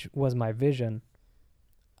 which was my vision,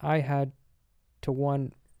 I had to,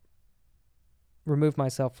 one, remove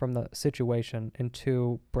myself from the situation, and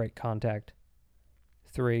two, break contact.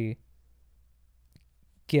 Three,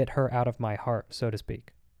 get her out of my heart, so to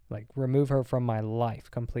speak. Like, remove her from my life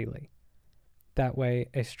completely. That way,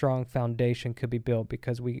 a strong foundation could be built,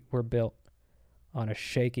 because we were built on a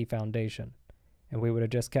shaky foundation. And we would have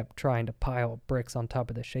just kept trying to pile bricks on top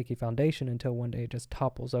of the shaky foundation until one day it just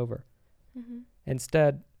topples over. Mm-hmm.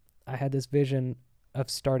 Instead, I had this vision of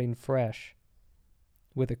starting fresh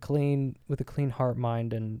with a clean heart,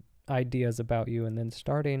 mind, and ideas about you, and then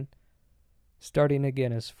starting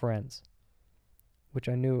again as friends, which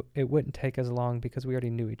I knew it wouldn't take as long because we already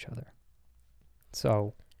knew each other.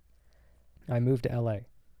 So I moved to LA.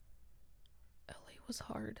 LA was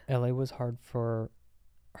hard. LA was hard for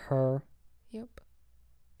her. Yep.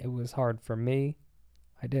 It was hard for me.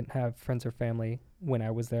 I didn't have friends or family when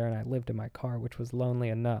I was there, and I lived in my car, which was lonely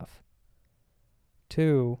enough.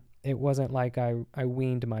 Two, it wasn't like I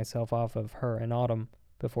weaned myself off of her in autumn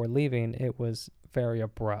before leaving. It was very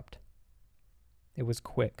abrupt. It was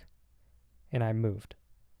quick. And I moved.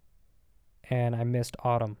 And I missed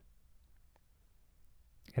autumn.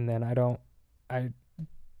 And then I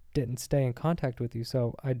didn't stay in contact with you,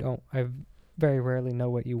 so I very rarely know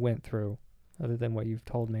what you went through other than what you've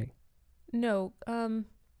told me. No,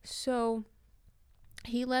 so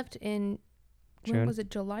he left in, when June? was it,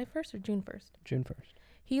 July 1st or June 1st? June 1st.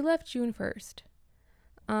 He left June 1st.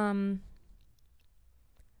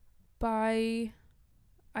 By,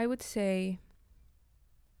 I would say,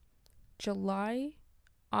 July,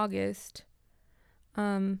 August,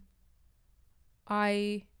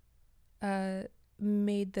 I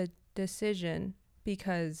made the decision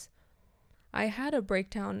because I had a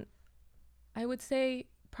breakdown, I would say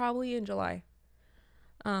probably in July,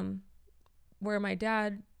 where my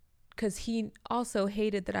dad, because he also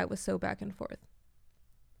hated that I was so back and forth.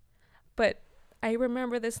 But I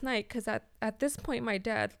remember this night because at this point my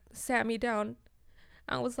dad sat me down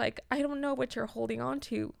and was like, I don't know what you're holding on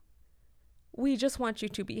to. We just want you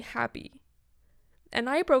to be happy. And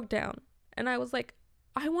I broke down and I was like,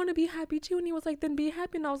 I want to be happy too. And he was like, then be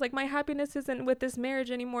happy. And I was like, my happiness isn't with this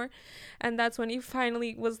marriage anymore. And that's when he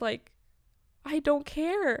finally was like, I don't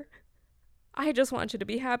care. I just want you to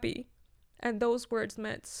be happy. And those words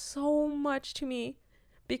meant so much to me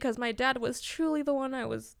because my dad was truly the one I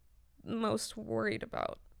was most worried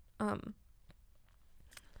about.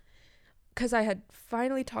 Because I had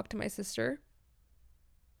finally talked to my sister.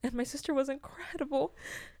 And my sister was incredible.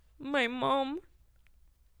 My mom,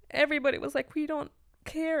 everybody was like, we don't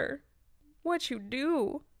care what you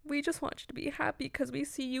do. We just want you to be happy because we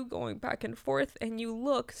see you going back and forth and you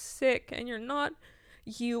look sick and you're not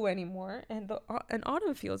you anymore. And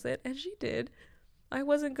Autumn feels it, and she did. I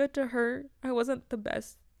wasn't good to her. I wasn't the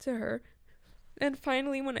best to her. And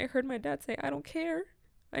finally, when I heard my dad say, I don't care,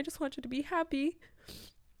 I just want you to be happy,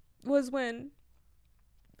 was when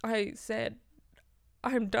I said,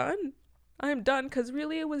 I'm done. I'm done. Because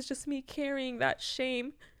really, it was just me carrying that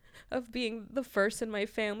shame of being the first in my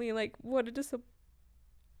family. Like, what a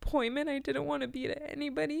disappointment. I didn't want to be to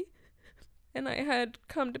anybody. And I had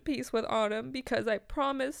come to peace with Autumn because I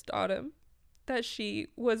promised Autumn that she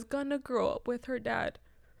was gonna grow up with her dad.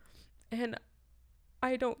 And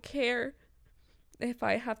I don't care if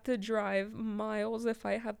I have to drive miles, if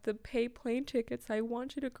I have to pay plane tickets. I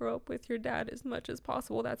want you to grow up with your dad as much as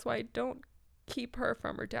possible. That's why I don't keep her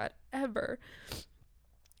from her dad ever,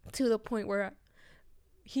 to the point where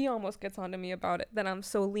he almost gets onto me about it, that I'm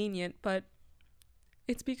so lenient. But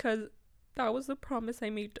it's because that was the promise I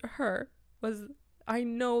made to her, was I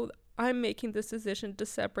know I'm making this decision to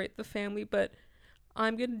separate the family, but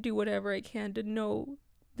I'm going to do whatever I can to know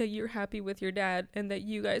that you're happy with your dad and that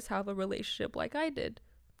you guys have a relationship like I did.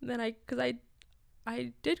 Because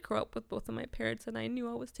I did grow up with both of my parents, and I knew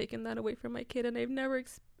I was taking that away from my kid, and I've never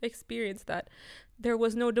experienced that. There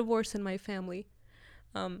was no divorce in my family.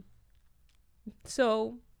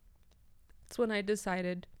 So that's when I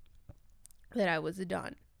decided that I was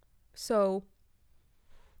done. So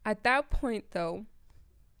at that point, though,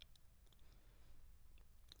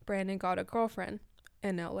 Brandon got a girlfriend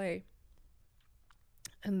in LA.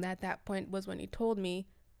 And at that point was when he told me,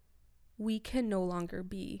 we can no longer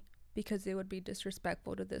be, because it would be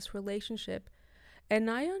disrespectful to this relationship. And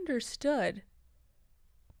I understood,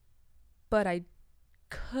 but I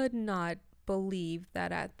could not believe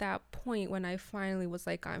that at that point, when I finally was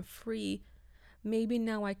like, I'm free, maybe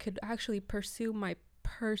now I could actually pursue my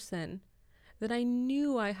person that I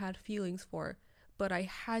knew I had feelings for, but I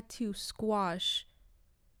had to squash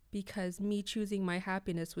because me choosing my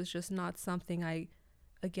happiness was just not something I,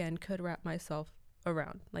 again, could wrap myself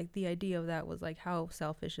around. Like, the idea of that was like, how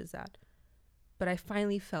selfish is that? But I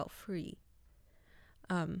finally felt free.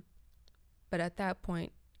 But at that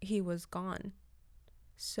point, he was gone.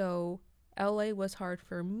 So LA was hard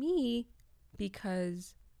for me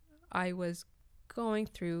because I was going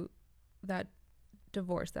through that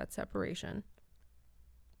divorce, that separation.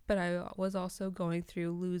 But I was also going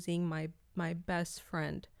through losing my best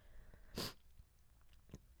friend.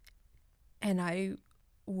 And I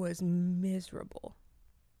was miserable.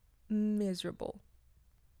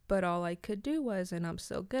 But all I could do was, and I'm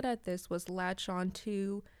so good at this, was latch on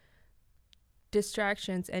to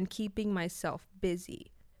distractions and keeping myself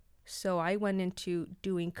busy. So I went into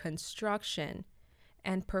doing construction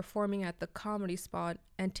and performing at the Comedy Spot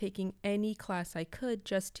and taking any class I could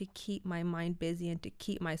just to keep my mind busy and to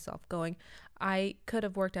keep myself going. I could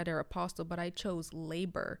have worked at Aeropostale, but I chose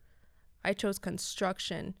labor. I chose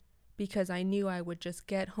construction because I knew I would just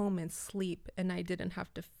get home and sleep and I didn't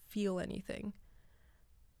have to feel anything.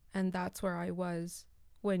 And that's where I was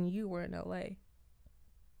when you were in LA.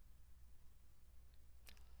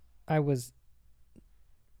 I was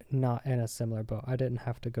not in a similar boat. I didn't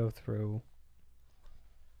have to go through,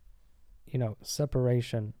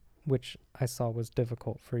 separation, which I saw was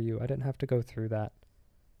difficult for you. I didn't have to go through that.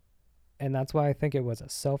 And that's why I think it was a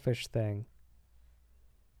selfish thing.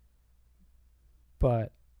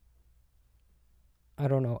 But I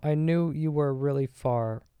don't know. I knew you were really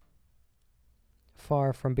far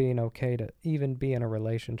from being okay to even be in a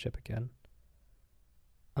relationship again.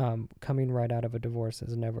 Coming right out of a divorce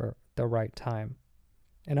is never the right time.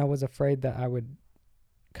 And I was afraid that I would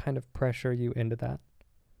kind of pressure you into that.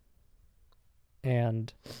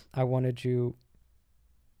 And I wanted you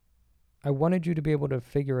to be able to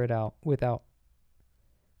figure it out without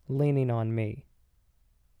leaning on me.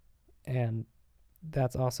 And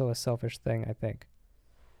that's also a selfish thing, I think.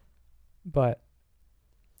 But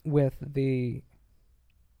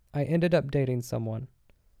I ended up dating someone,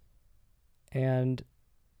 and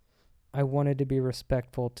I wanted to be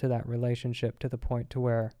respectful to that relationship to the point to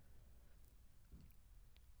where,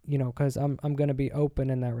 because I'm going to be open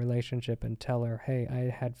in that relationship and tell her, hey,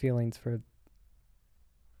 I had feelings for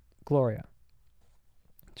Gloria.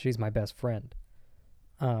 She's my best friend.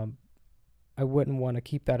 I wouldn't want to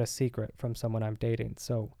keep that a secret from someone I'm dating.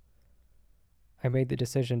 So I made the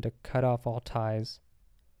decision to cut off all ties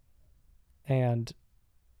and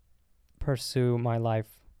pursue my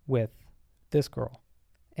life with this girl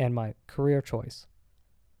and my career choice.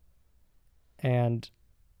 And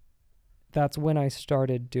that's when I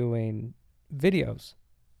started doing videos.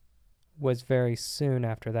 Was very soon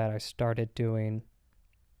after that I started doing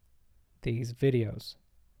these videos.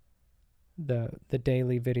 The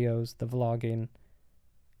daily videos, the vlogging,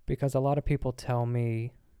 because a lot of people tell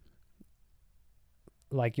me,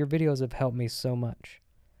 like, your videos have helped me so much.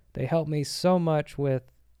 They help me so much with,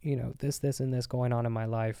 this, and this going on in my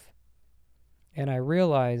life. And I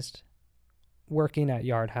realized, working at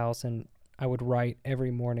Yard House, and I would write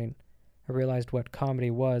every morning, I realized what comedy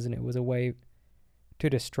was, and it was a way to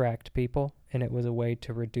distract people, and it was a way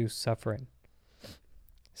to reduce suffering.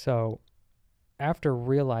 So after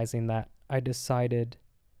realizing that, I decided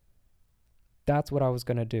that's what I was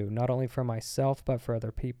going to do, not only for myself, but for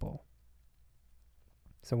other people.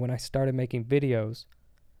 So when I started making videos,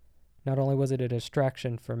 not only was it a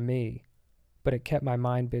distraction for me, but it kept my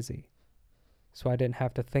mind busy. So I didn't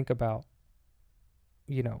have to think about,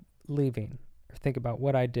 leaving or think about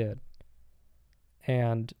what I did.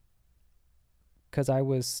 And because I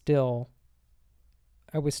was still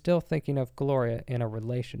thinking of Gloria in a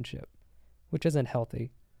relationship, which isn't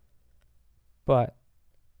healthy. But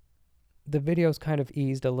the videos kind of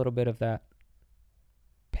eased a little bit of that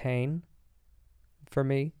pain for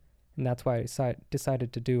me. And that's why I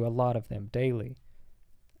decided to do a lot of them daily.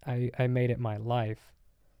 I made it my life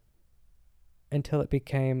until it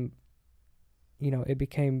became, it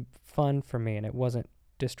became fun for me, and it wasn't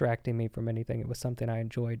distracting me from anything. It was something I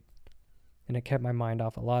enjoyed, and it kept my mind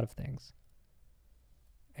off a lot of things.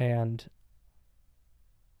 And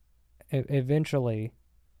eventually,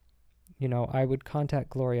 I would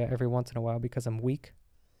contact Gloria every once in a while because I'm weak.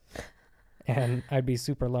 And I'd be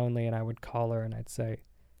super lonely, and I would call her and I'd say...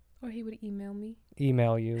 Or he would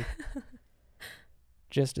email you.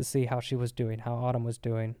 Just to see how she was doing, how Autumn was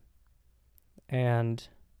doing. And...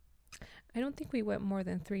 I don't think we went more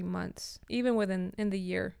than 3 months, even within in the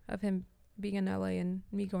year of him being in LA and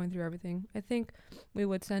me going through everything. I think we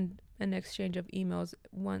would send an exchange of emails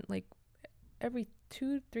every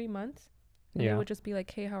 2-3 months. And it would just be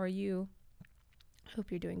like, hey, how are you?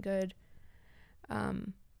 Hope you're doing good.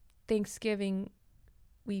 Thanksgiving,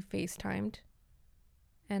 we FaceTimed.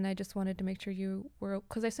 And I just wanted to make sure you were...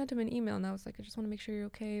 Because I sent him an email, and I was like, I just want to make sure you're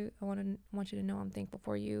okay. I want you to know I'm thankful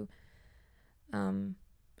for you.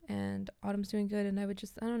 And Autumn's doing good. And I would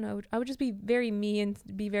just... I don't know. I would just be very me and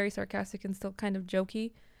be very sarcastic and still kind of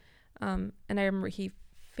jokey. And I remember he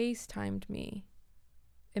FaceTimed me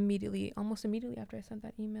almost immediately after I sent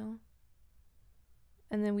that email.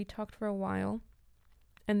 And then we talked for a while.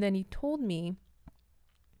 And then he told me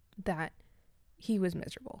that he was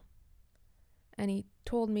miserable. And he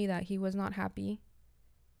told me that he was not happy,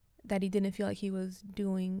 that he didn't feel like he was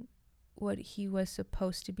doing what he was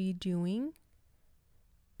supposed to be doing.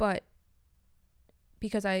 But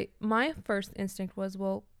because my first instinct was,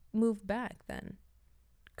 well, move back then.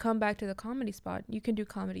 Come back to the comedy spot. You can do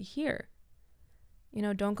comedy here.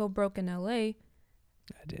 Don't go broke in LA. I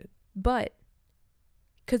did. But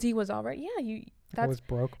because he was already, I was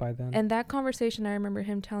broke by then. And that conversation, I remember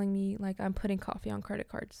him telling me, like, I'm putting coffee on credit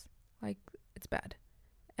cards. Like, it's bad.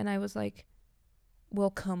 And I was like, well,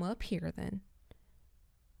 come up here then.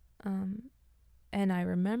 And I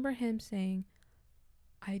remember him saying,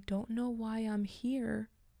 I don't know why I'm here,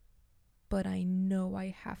 but I know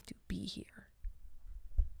I have to be here.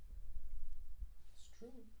 It's true.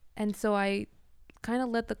 And so I kind of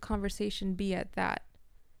let the conversation be at that.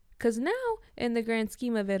 Because now, in the grand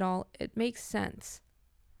scheme of it all, it makes sense.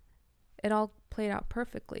 It all played out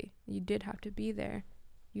perfectly. You did have to be there.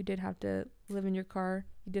 You did have to live in your car.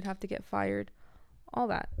 You did have to get fired. All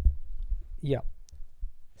that. Yeah.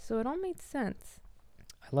 So it all made sense.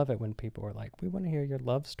 I love it when people are like, we want to hear your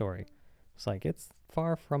love story. It's like, it's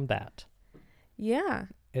far from that. Yeah.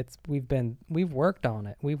 We've worked on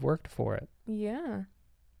it. We've worked for it. Yeah.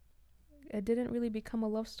 It didn't really become a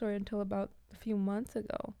love story until about a few months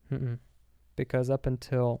ago. Mm-mm. Because up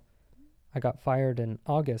until I got fired in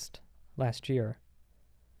August last year,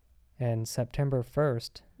 and September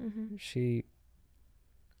 1st, Mm-hmm.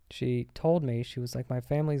 she told me, she was like, my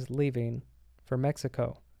family's leaving for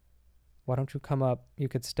Mexico. Why don't you come up? You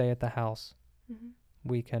could stay at the house. Mm-hmm.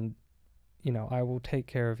 We can, I will take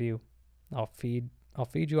care of you. I'll feed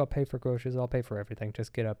you. I'll pay for groceries. I'll pay for everything.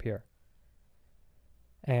 Just get up here.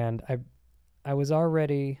 And I was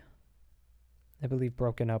already, I believe,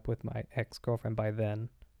 broken up with my ex-girlfriend by then.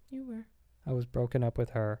 You were. I was broken up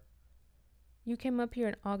with her. You came up here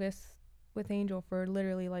in August with Angel for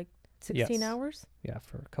literally like 16 Yes. hours? Yeah,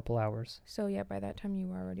 for a couple hours. So yeah, by that time you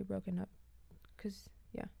were already broken up.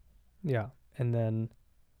 Yeah. And then,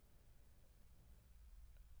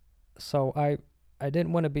 so I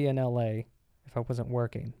didn't want to be in LA if I wasn't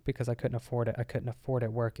working because I couldn't afford it. I couldn't afford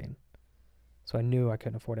it working. So I knew I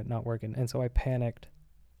couldn't afford it not working. And so I panicked.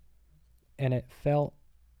 And it felt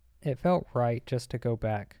right just to go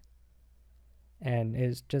back. And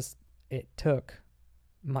it took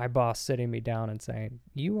my boss sitting me down and saying,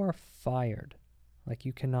 you are fired. Like,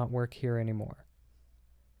 you cannot work here anymore.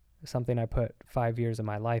 Something I put 5 years of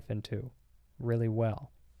my life into really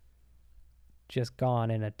well. Just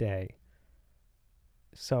gone in a day.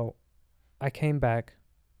 So I came back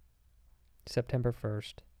September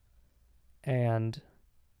 1st, and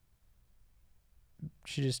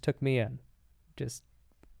she just took me in.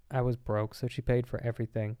 I was broke, so she paid for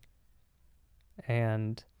everything.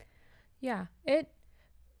 And yeah,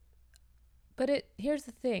 here's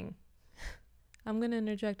the thing. I'm going to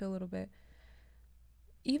interject a little bit.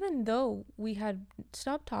 Even though we had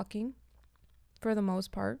stopped talking for the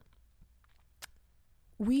most part,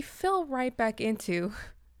 we fell right back into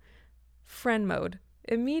friend mode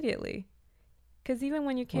immediately. Because even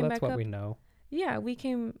when you came that's back what up, we know. yeah,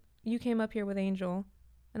 you came up here with Angel,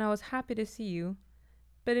 and I was happy to see you.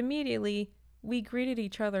 But immediately, we greeted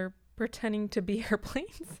each other pretending to be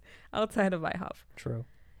airplanes outside of IHOP. True.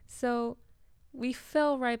 So we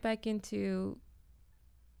fell right back into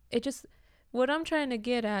it. What I'm trying to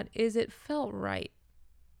get at is it felt right.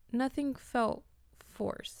 Nothing felt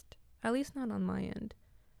forced, at least not on my end.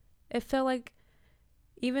 It felt like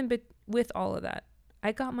even with all of that,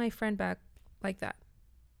 I got my friend back like that.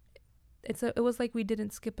 It was like we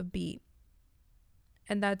didn't skip a beat.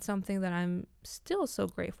 And that's something that I'm still so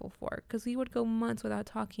grateful for, because we would go months without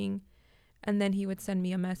talking, and then he would send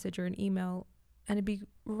me a message or an email, and it'd be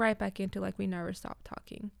right back into like we never stopped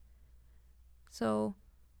talking. So,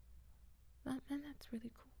 and that's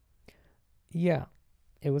really cool. Yeah.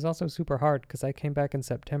 It was also super hard because I came back in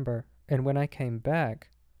September, and when I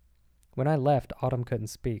left, Autumn couldn't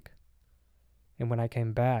speak. And when I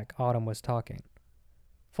came back, Autumn was talking.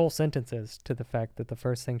 Full sentences to the fact that the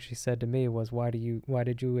first thing she said to me was, why did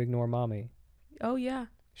you ignore mommy? Oh, yeah.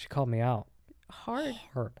 She called me out. Hard.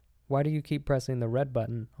 Why do you keep pressing the red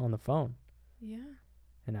button on the phone? Yeah.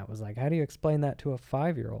 And I was like, how do you explain that to a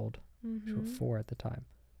 5-year-old? Mm-hmm. She was 4 at the time.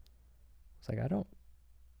 It's like, I don't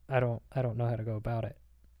know how to go about it.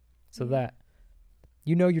 So that,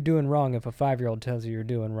 you're doing wrong if a 5-year-old tells you you're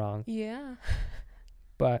doing wrong. Yeah.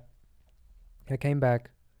 But I came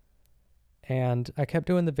back, and I kept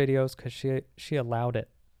doing the videos because she allowed it.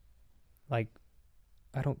 Like,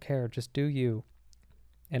 I don't care, just do you.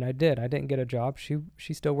 And I did. I didn't get a job.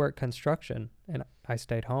 She still worked construction, and I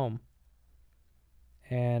stayed home.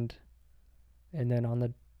 And then on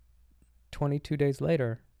the 22 days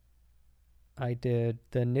later, I did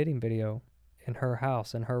the knitting video in her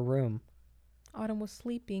house, in her room. Autumn was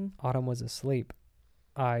sleeping. Autumn was asleep.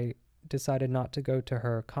 I decided not to go to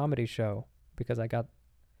her comedy show because I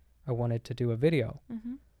wanted to do a video.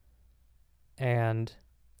 Mm-hmm. And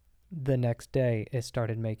the next day it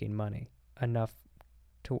started making money enough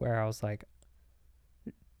to where I was like,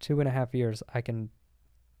 2.5 years, I can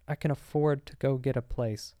afford to go get a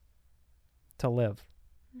place to live.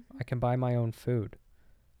 Mm-hmm. I can buy my own food.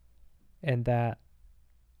 And that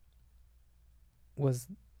was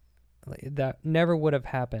That never would have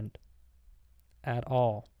happened at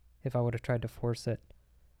all if I would have tried to force it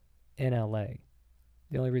in LA.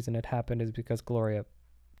 The only reason it happened is because Gloria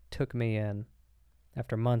took me in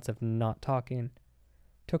after months of not talking,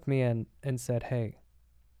 took me in and said, "Hey,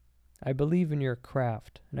 I believe in your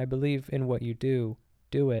craft and I believe in what you do.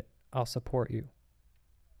 Do it. I'll support you."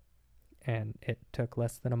 And it took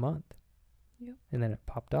less than a month. Yep. And then it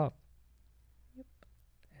popped off. Yep.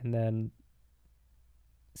 And then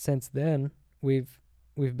since then, we've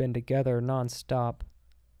been together nonstop.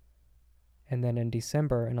 And then in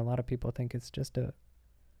December, and a lot of people think it's just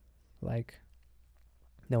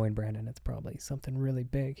knowing Brandon, it's probably something really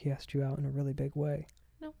big. He asked you out in a really big way.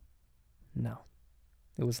 No.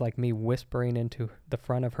 It was like me whispering into the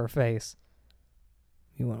front of her face,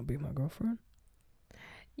 "You want to be my girlfriend?"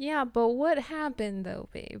 Yeah, but what happened though,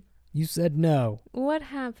 babe? You said no. What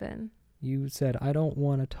happened? You said, "I don't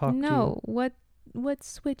want to talk to you." No, what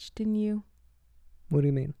switched in you? What do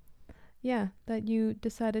you mean? Yeah, that you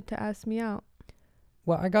decided to ask me out.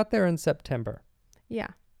 Well, I got there in September.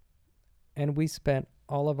 Yeah. And we spent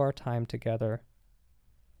all of our time together.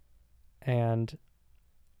 And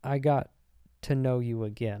I got to know you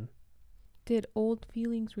again. Did old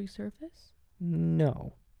feelings resurface?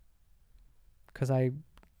 No. Because I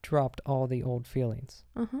dropped all the old feelings.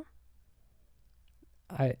 Uh-huh.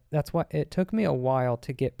 That's why it took me a while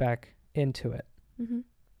to get back into it. Mm-hmm.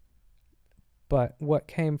 But what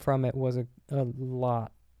came from it was a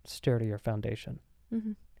lot sturdier foundation.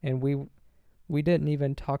 Mm-hmm. And we didn't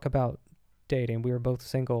even talk about dating. We were both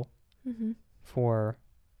single Mm-hmm. for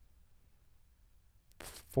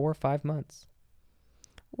 4 or 5 months.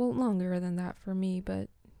 Well, longer than that for me, but...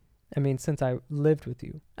 I mean, since I lived with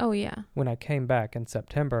you. Oh, yeah. When I came back in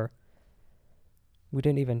September, we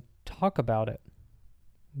didn't even talk about it.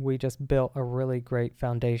 We just built a really great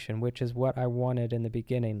foundation, which is what I wanted in the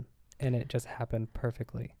beginning, and it just happened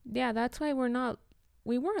perfectly. Yeah, that's why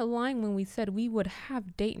we weren't lying when we said we would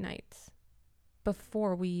have date nights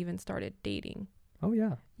before we even started dating. Oh,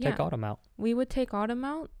 yeah. Take Autumn out. We would take Autumn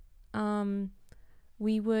out.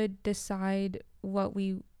 We would decide what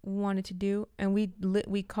we wanted to do, and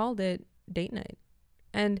we called it date night.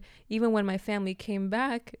 And even when my family came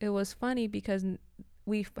back, it was funny because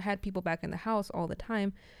we had people back in the house all the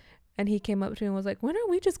time, and he came up to me and was like, "When are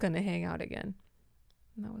we just gonna hang out again?"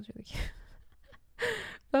 And that was really cute.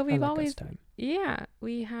 But we've always, yeah,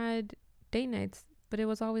 we had date nights, but it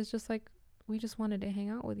was always just like we just wanted to hang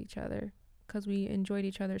out with each other because we enjoyed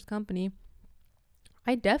each other's company.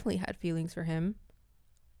 I definitely had feelings for him.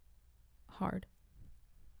 Hard.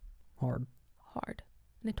 And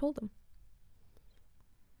I told him.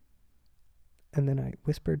 And then I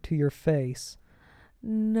whispered to your face.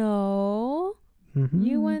 No. Mm-hmm.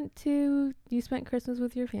 You spent Christmas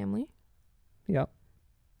with your family. Yep.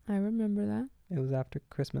 I remember that. It was after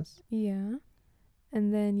Christmas. Yeah.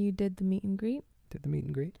 And then you did the meet and greet.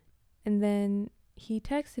 And then he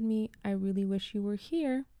texted me, "I really wish you were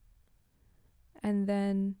here." And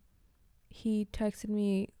then he texted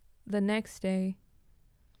me the next day,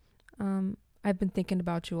 "I've been thinking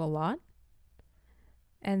about you a lot."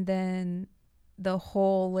 And then the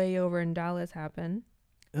whole layover in Dallas happened.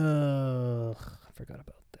 Ugh, I forgot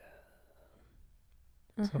about that.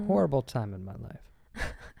 It's a horrible time in my life.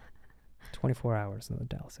 24 hours in the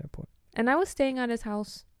Dallas airport. And I was staying at his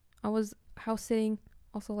house. I was house sitting,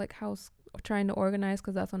 also like house trying to organize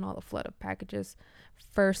because that's when all the flood of packages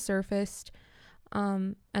first surfaced.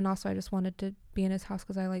 And also I just wanted to be in his house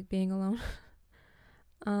because I like being alone.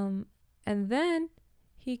 And then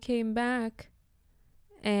he came back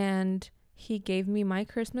and he gave me my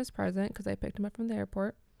Christmas present because I picked him up from the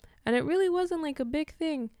airport. And it really wasn't like a big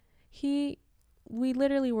thing. We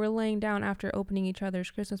literally were laying down after opening each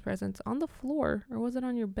other's Christmas presents on the floor, or was it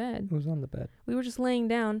on your bed? It was on the bed. We were just laying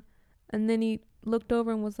down, and then he looked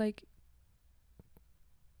over and was like,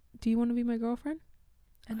 "Do you want to be my girlfriend?"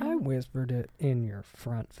 And I whispered it in your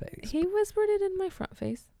front face. He whispered it in my front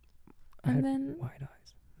face. I had wide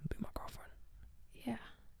eyes. Be my girlfriend. Yeah.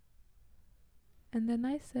 And then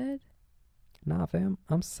I said, "Nah, fam,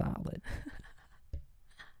 I'm solid."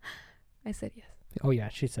 I said yes. Oh, yeah,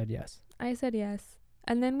 she said yes. I said yes.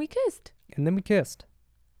 And then we kissed. And then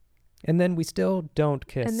we still don't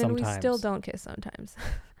kiss sometimes. And then we still don't kiss sometimes.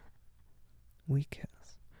 We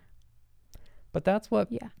kiss. But that's what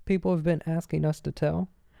people have been asking us to tell.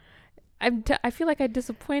 I feel like I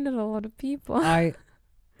disappointed a lot of people.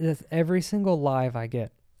 Every single live I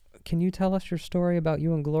get, "Can you tell us your story about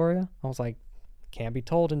you and Gloria?" I was like, can't be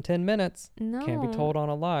told in 10 minutes. No. Can't be told on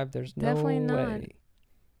a live. There's Definitely no way. not.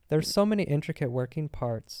 There's so many intricate working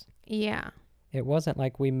parts. Yeah. It wasn't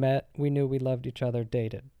like we met, we knew we loved each other,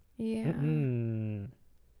 dated. Yeah. Mm-mm.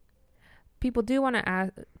 People do want to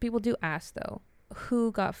ask. People do ask though,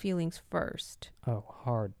 who got feelings first? Oh,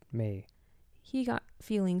 hard me. He got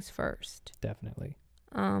feelings first. Definitely.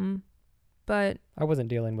 But I wasn't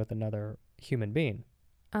dealing with another human being.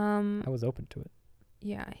 I was open to it.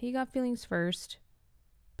 yeah, he got feelings first.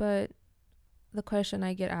 But the question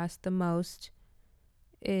I get asked the most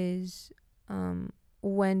is,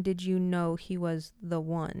 when did you know he was the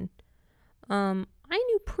one? I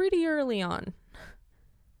knew pretty early on.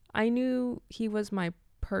 I knew he was my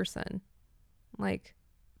person, like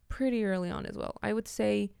pretty early on as well. I would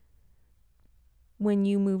say when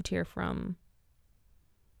you moved here from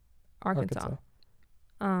Arkansas.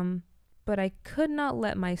 But I could not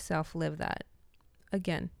let myself live that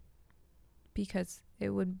again because it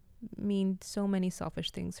would mean so many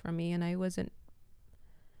selfish things for me, and I wasn't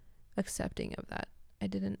accepting of that. I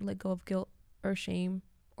didn't let go of guilt or shame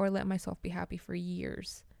or let myself be happy for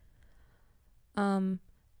years.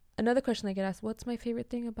 Another question I get asked, what's my favorite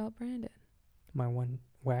thing about Brandon? My one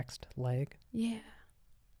waxed leg. Yeah.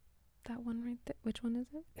 That one right there. Which one is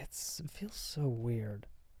it? It feels so weird.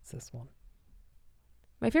 It's this one.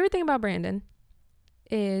 My favorite thing about Brandon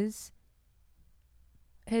is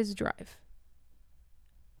his drive.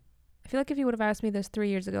 I feel like if you would have asked me this 3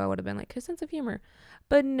 years ago, I would have been like, his sense of humor.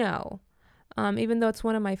 But no. Even though it's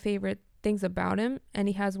one of my favorite things about him, and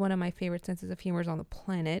he has one of my favorite senses of humor on the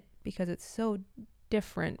planet because it's so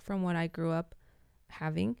different from what I grew up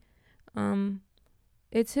having.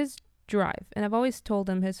 It's his drive. And I've always told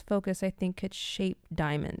him his focus, I think, could shape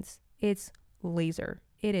diamonds. It's laser.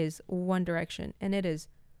 It is one direction. And it is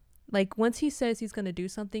like once he says he's going to do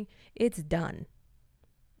something, it's done.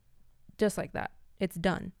 Just like that. It's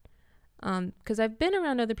done. Because I've been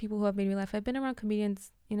around other people who have made me laugh. I've been around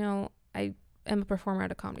comedians. You know, I am a performer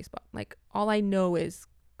at a comedy spot. Like all I know is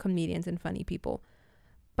comedians and funny people.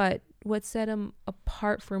 But what set him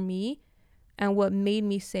apart for me and what made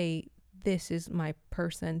me say, this is my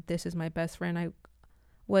person, this is my best friend,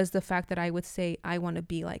 was the fact that I would say, I want to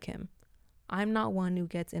be like him. I'm not one who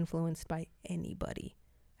gets influenced by anybody.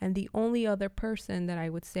 And the only other person that I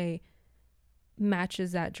would say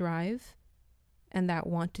matches that drive and that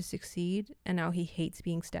want to succeed and now he hates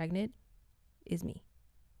being stagnant is me.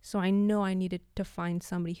 So I know I needed to find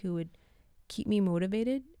somebody who would keep me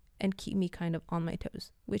motivated and keep me kind of on my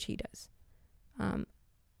toes, which he does.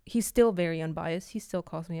 He's still very unbiased. He still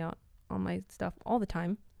calls me out on my stuff all the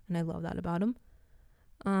time, and I love that about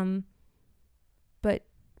him. But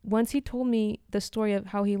once he told me the story of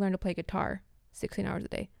how he learned to play guitar 16 hours a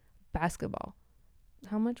day, basketball,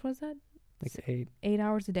 how much was that? Like 8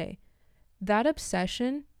 hours a day. That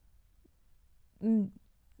obsession,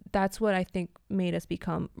 that's what I think made us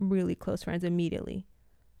become really close friends immediately.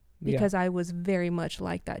 Because I was very much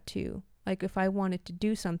like that too. Like if I wanted to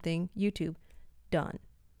do something, YouTube, done.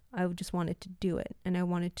 I just wanted to do it and I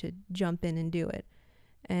wanted to jump in and do it.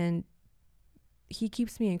 And he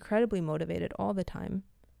keeps me incredibly motivated all the time.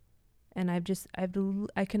 And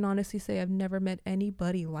I can honestly say I've never met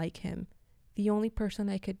anybody like him. The only person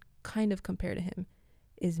I could kind of compare to him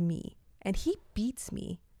is me. And he beats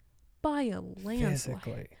me by a landslide.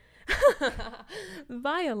 Physically.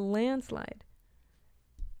 By a landslide.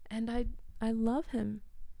 And I love him.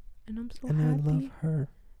 And I'm so happy. And I love her.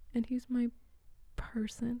 And he's my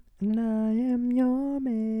person. And I am your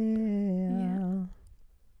man.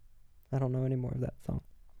 Yeah. I don't know any more of that song.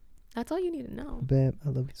 That's all you need to know. Babe, I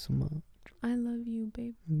love you so much. I love you,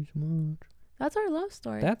 babe. I love you so much. That's our love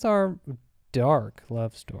story. That's our dark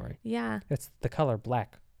love story. Yeah. It's the color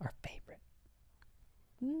black, our favorite.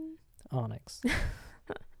 Onyx. I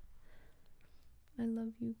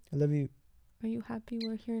love you. I love you. Are you happy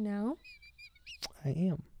we're here now? I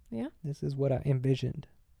am. Yeah? This is what I envisioned.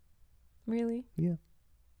 Really? Yeah.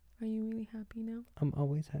 Are you really happy now? I'm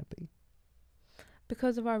always happy.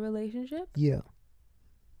 Because of our relationship? Yeah.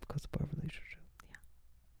 Because of our relationship. Yeah.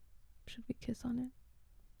 Should we kiss on it?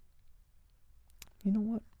 You know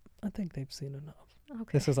what? I think they've seen enough.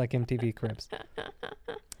 Okay. This is like MTV Cribs.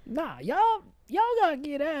 Nah, y'all gotta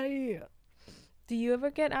get out of here. Do you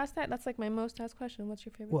ever get asked that? That's like my most asked question. What's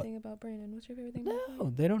your favorite What? thing about Brandon? What's your favorite thing about No,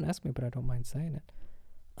 Brandon? they don't ask me, but I don't mind saying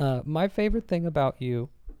it. My favorite thing about you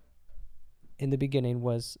in the beginning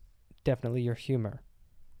was definitely your humor,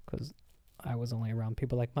 because I was only around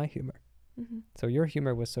people like my humor. Mm-hmm. So your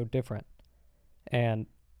humor was so different. And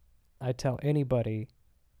I tell anybody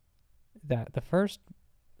that the first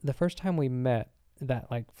time we met,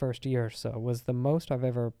 that like first year or so, was the most I've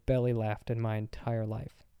ever belly laughed in my entire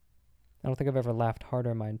life. I don't think I've ever laughed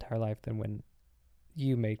harder in my entire life than when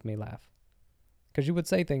you made me laugh. Because you would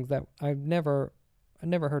say things that I never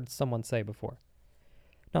heard someone say before.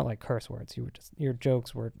 not like curse words. Your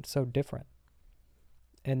jokes were so different.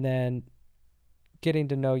 And then getting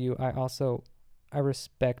to know you, I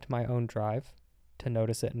respect my own drive to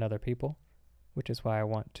notice it in other people, which is why I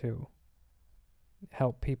want to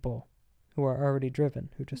help people who are already driven,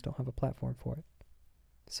 who just don't have a platform for it.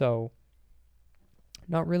 So,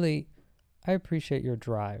 not really, I appreciate your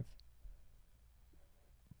drive,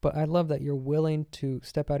 but I love that you're willing to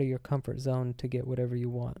step out of your comfort zone to get whatever you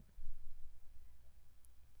want.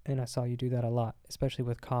 And I saw you do that a lot, especially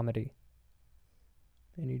with comedy.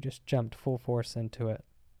 And you just jumped full force into it.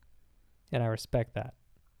 And I respect that.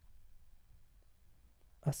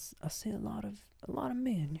 I see a lot of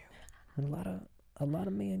me in you. And a lot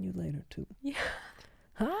of me in you later too. Yeah.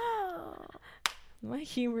 Ah, My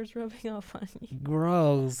humor's rubbing off on you.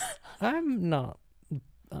 gross. I'm not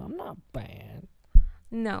bad.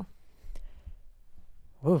 No.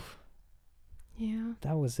 Oof. Yeah.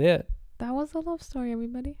 That was it. That was a love story,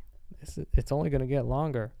 everybody. It's only going to get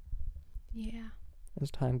longer Yeah.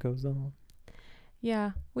 as time goes on.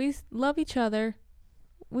 Yeah. We love each other.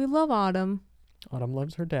 We love Autumn. Autumn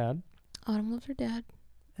loves her dad. Autumn loves her dad.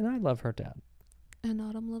 And I love her dad. And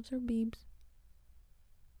Autumn loves her beebs.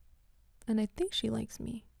 And I think she likes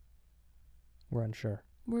me. We're unsure.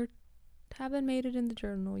 We haven't made it in the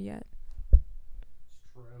journal yet. It's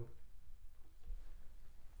true.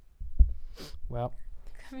 Well.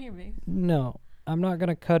 Come here, babe. No. I'm not going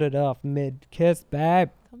to cut it off mid-kiss, babe.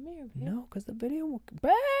 Come here, babe. No, because the video will...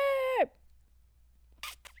 Babe!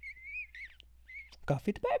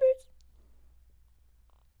 Coffee to babies.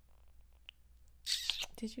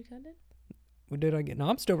 Did you cut it? What did I get? No,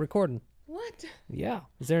 I'm still recording. What? Yeah.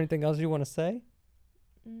 Is there anything else you want to say?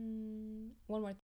 One more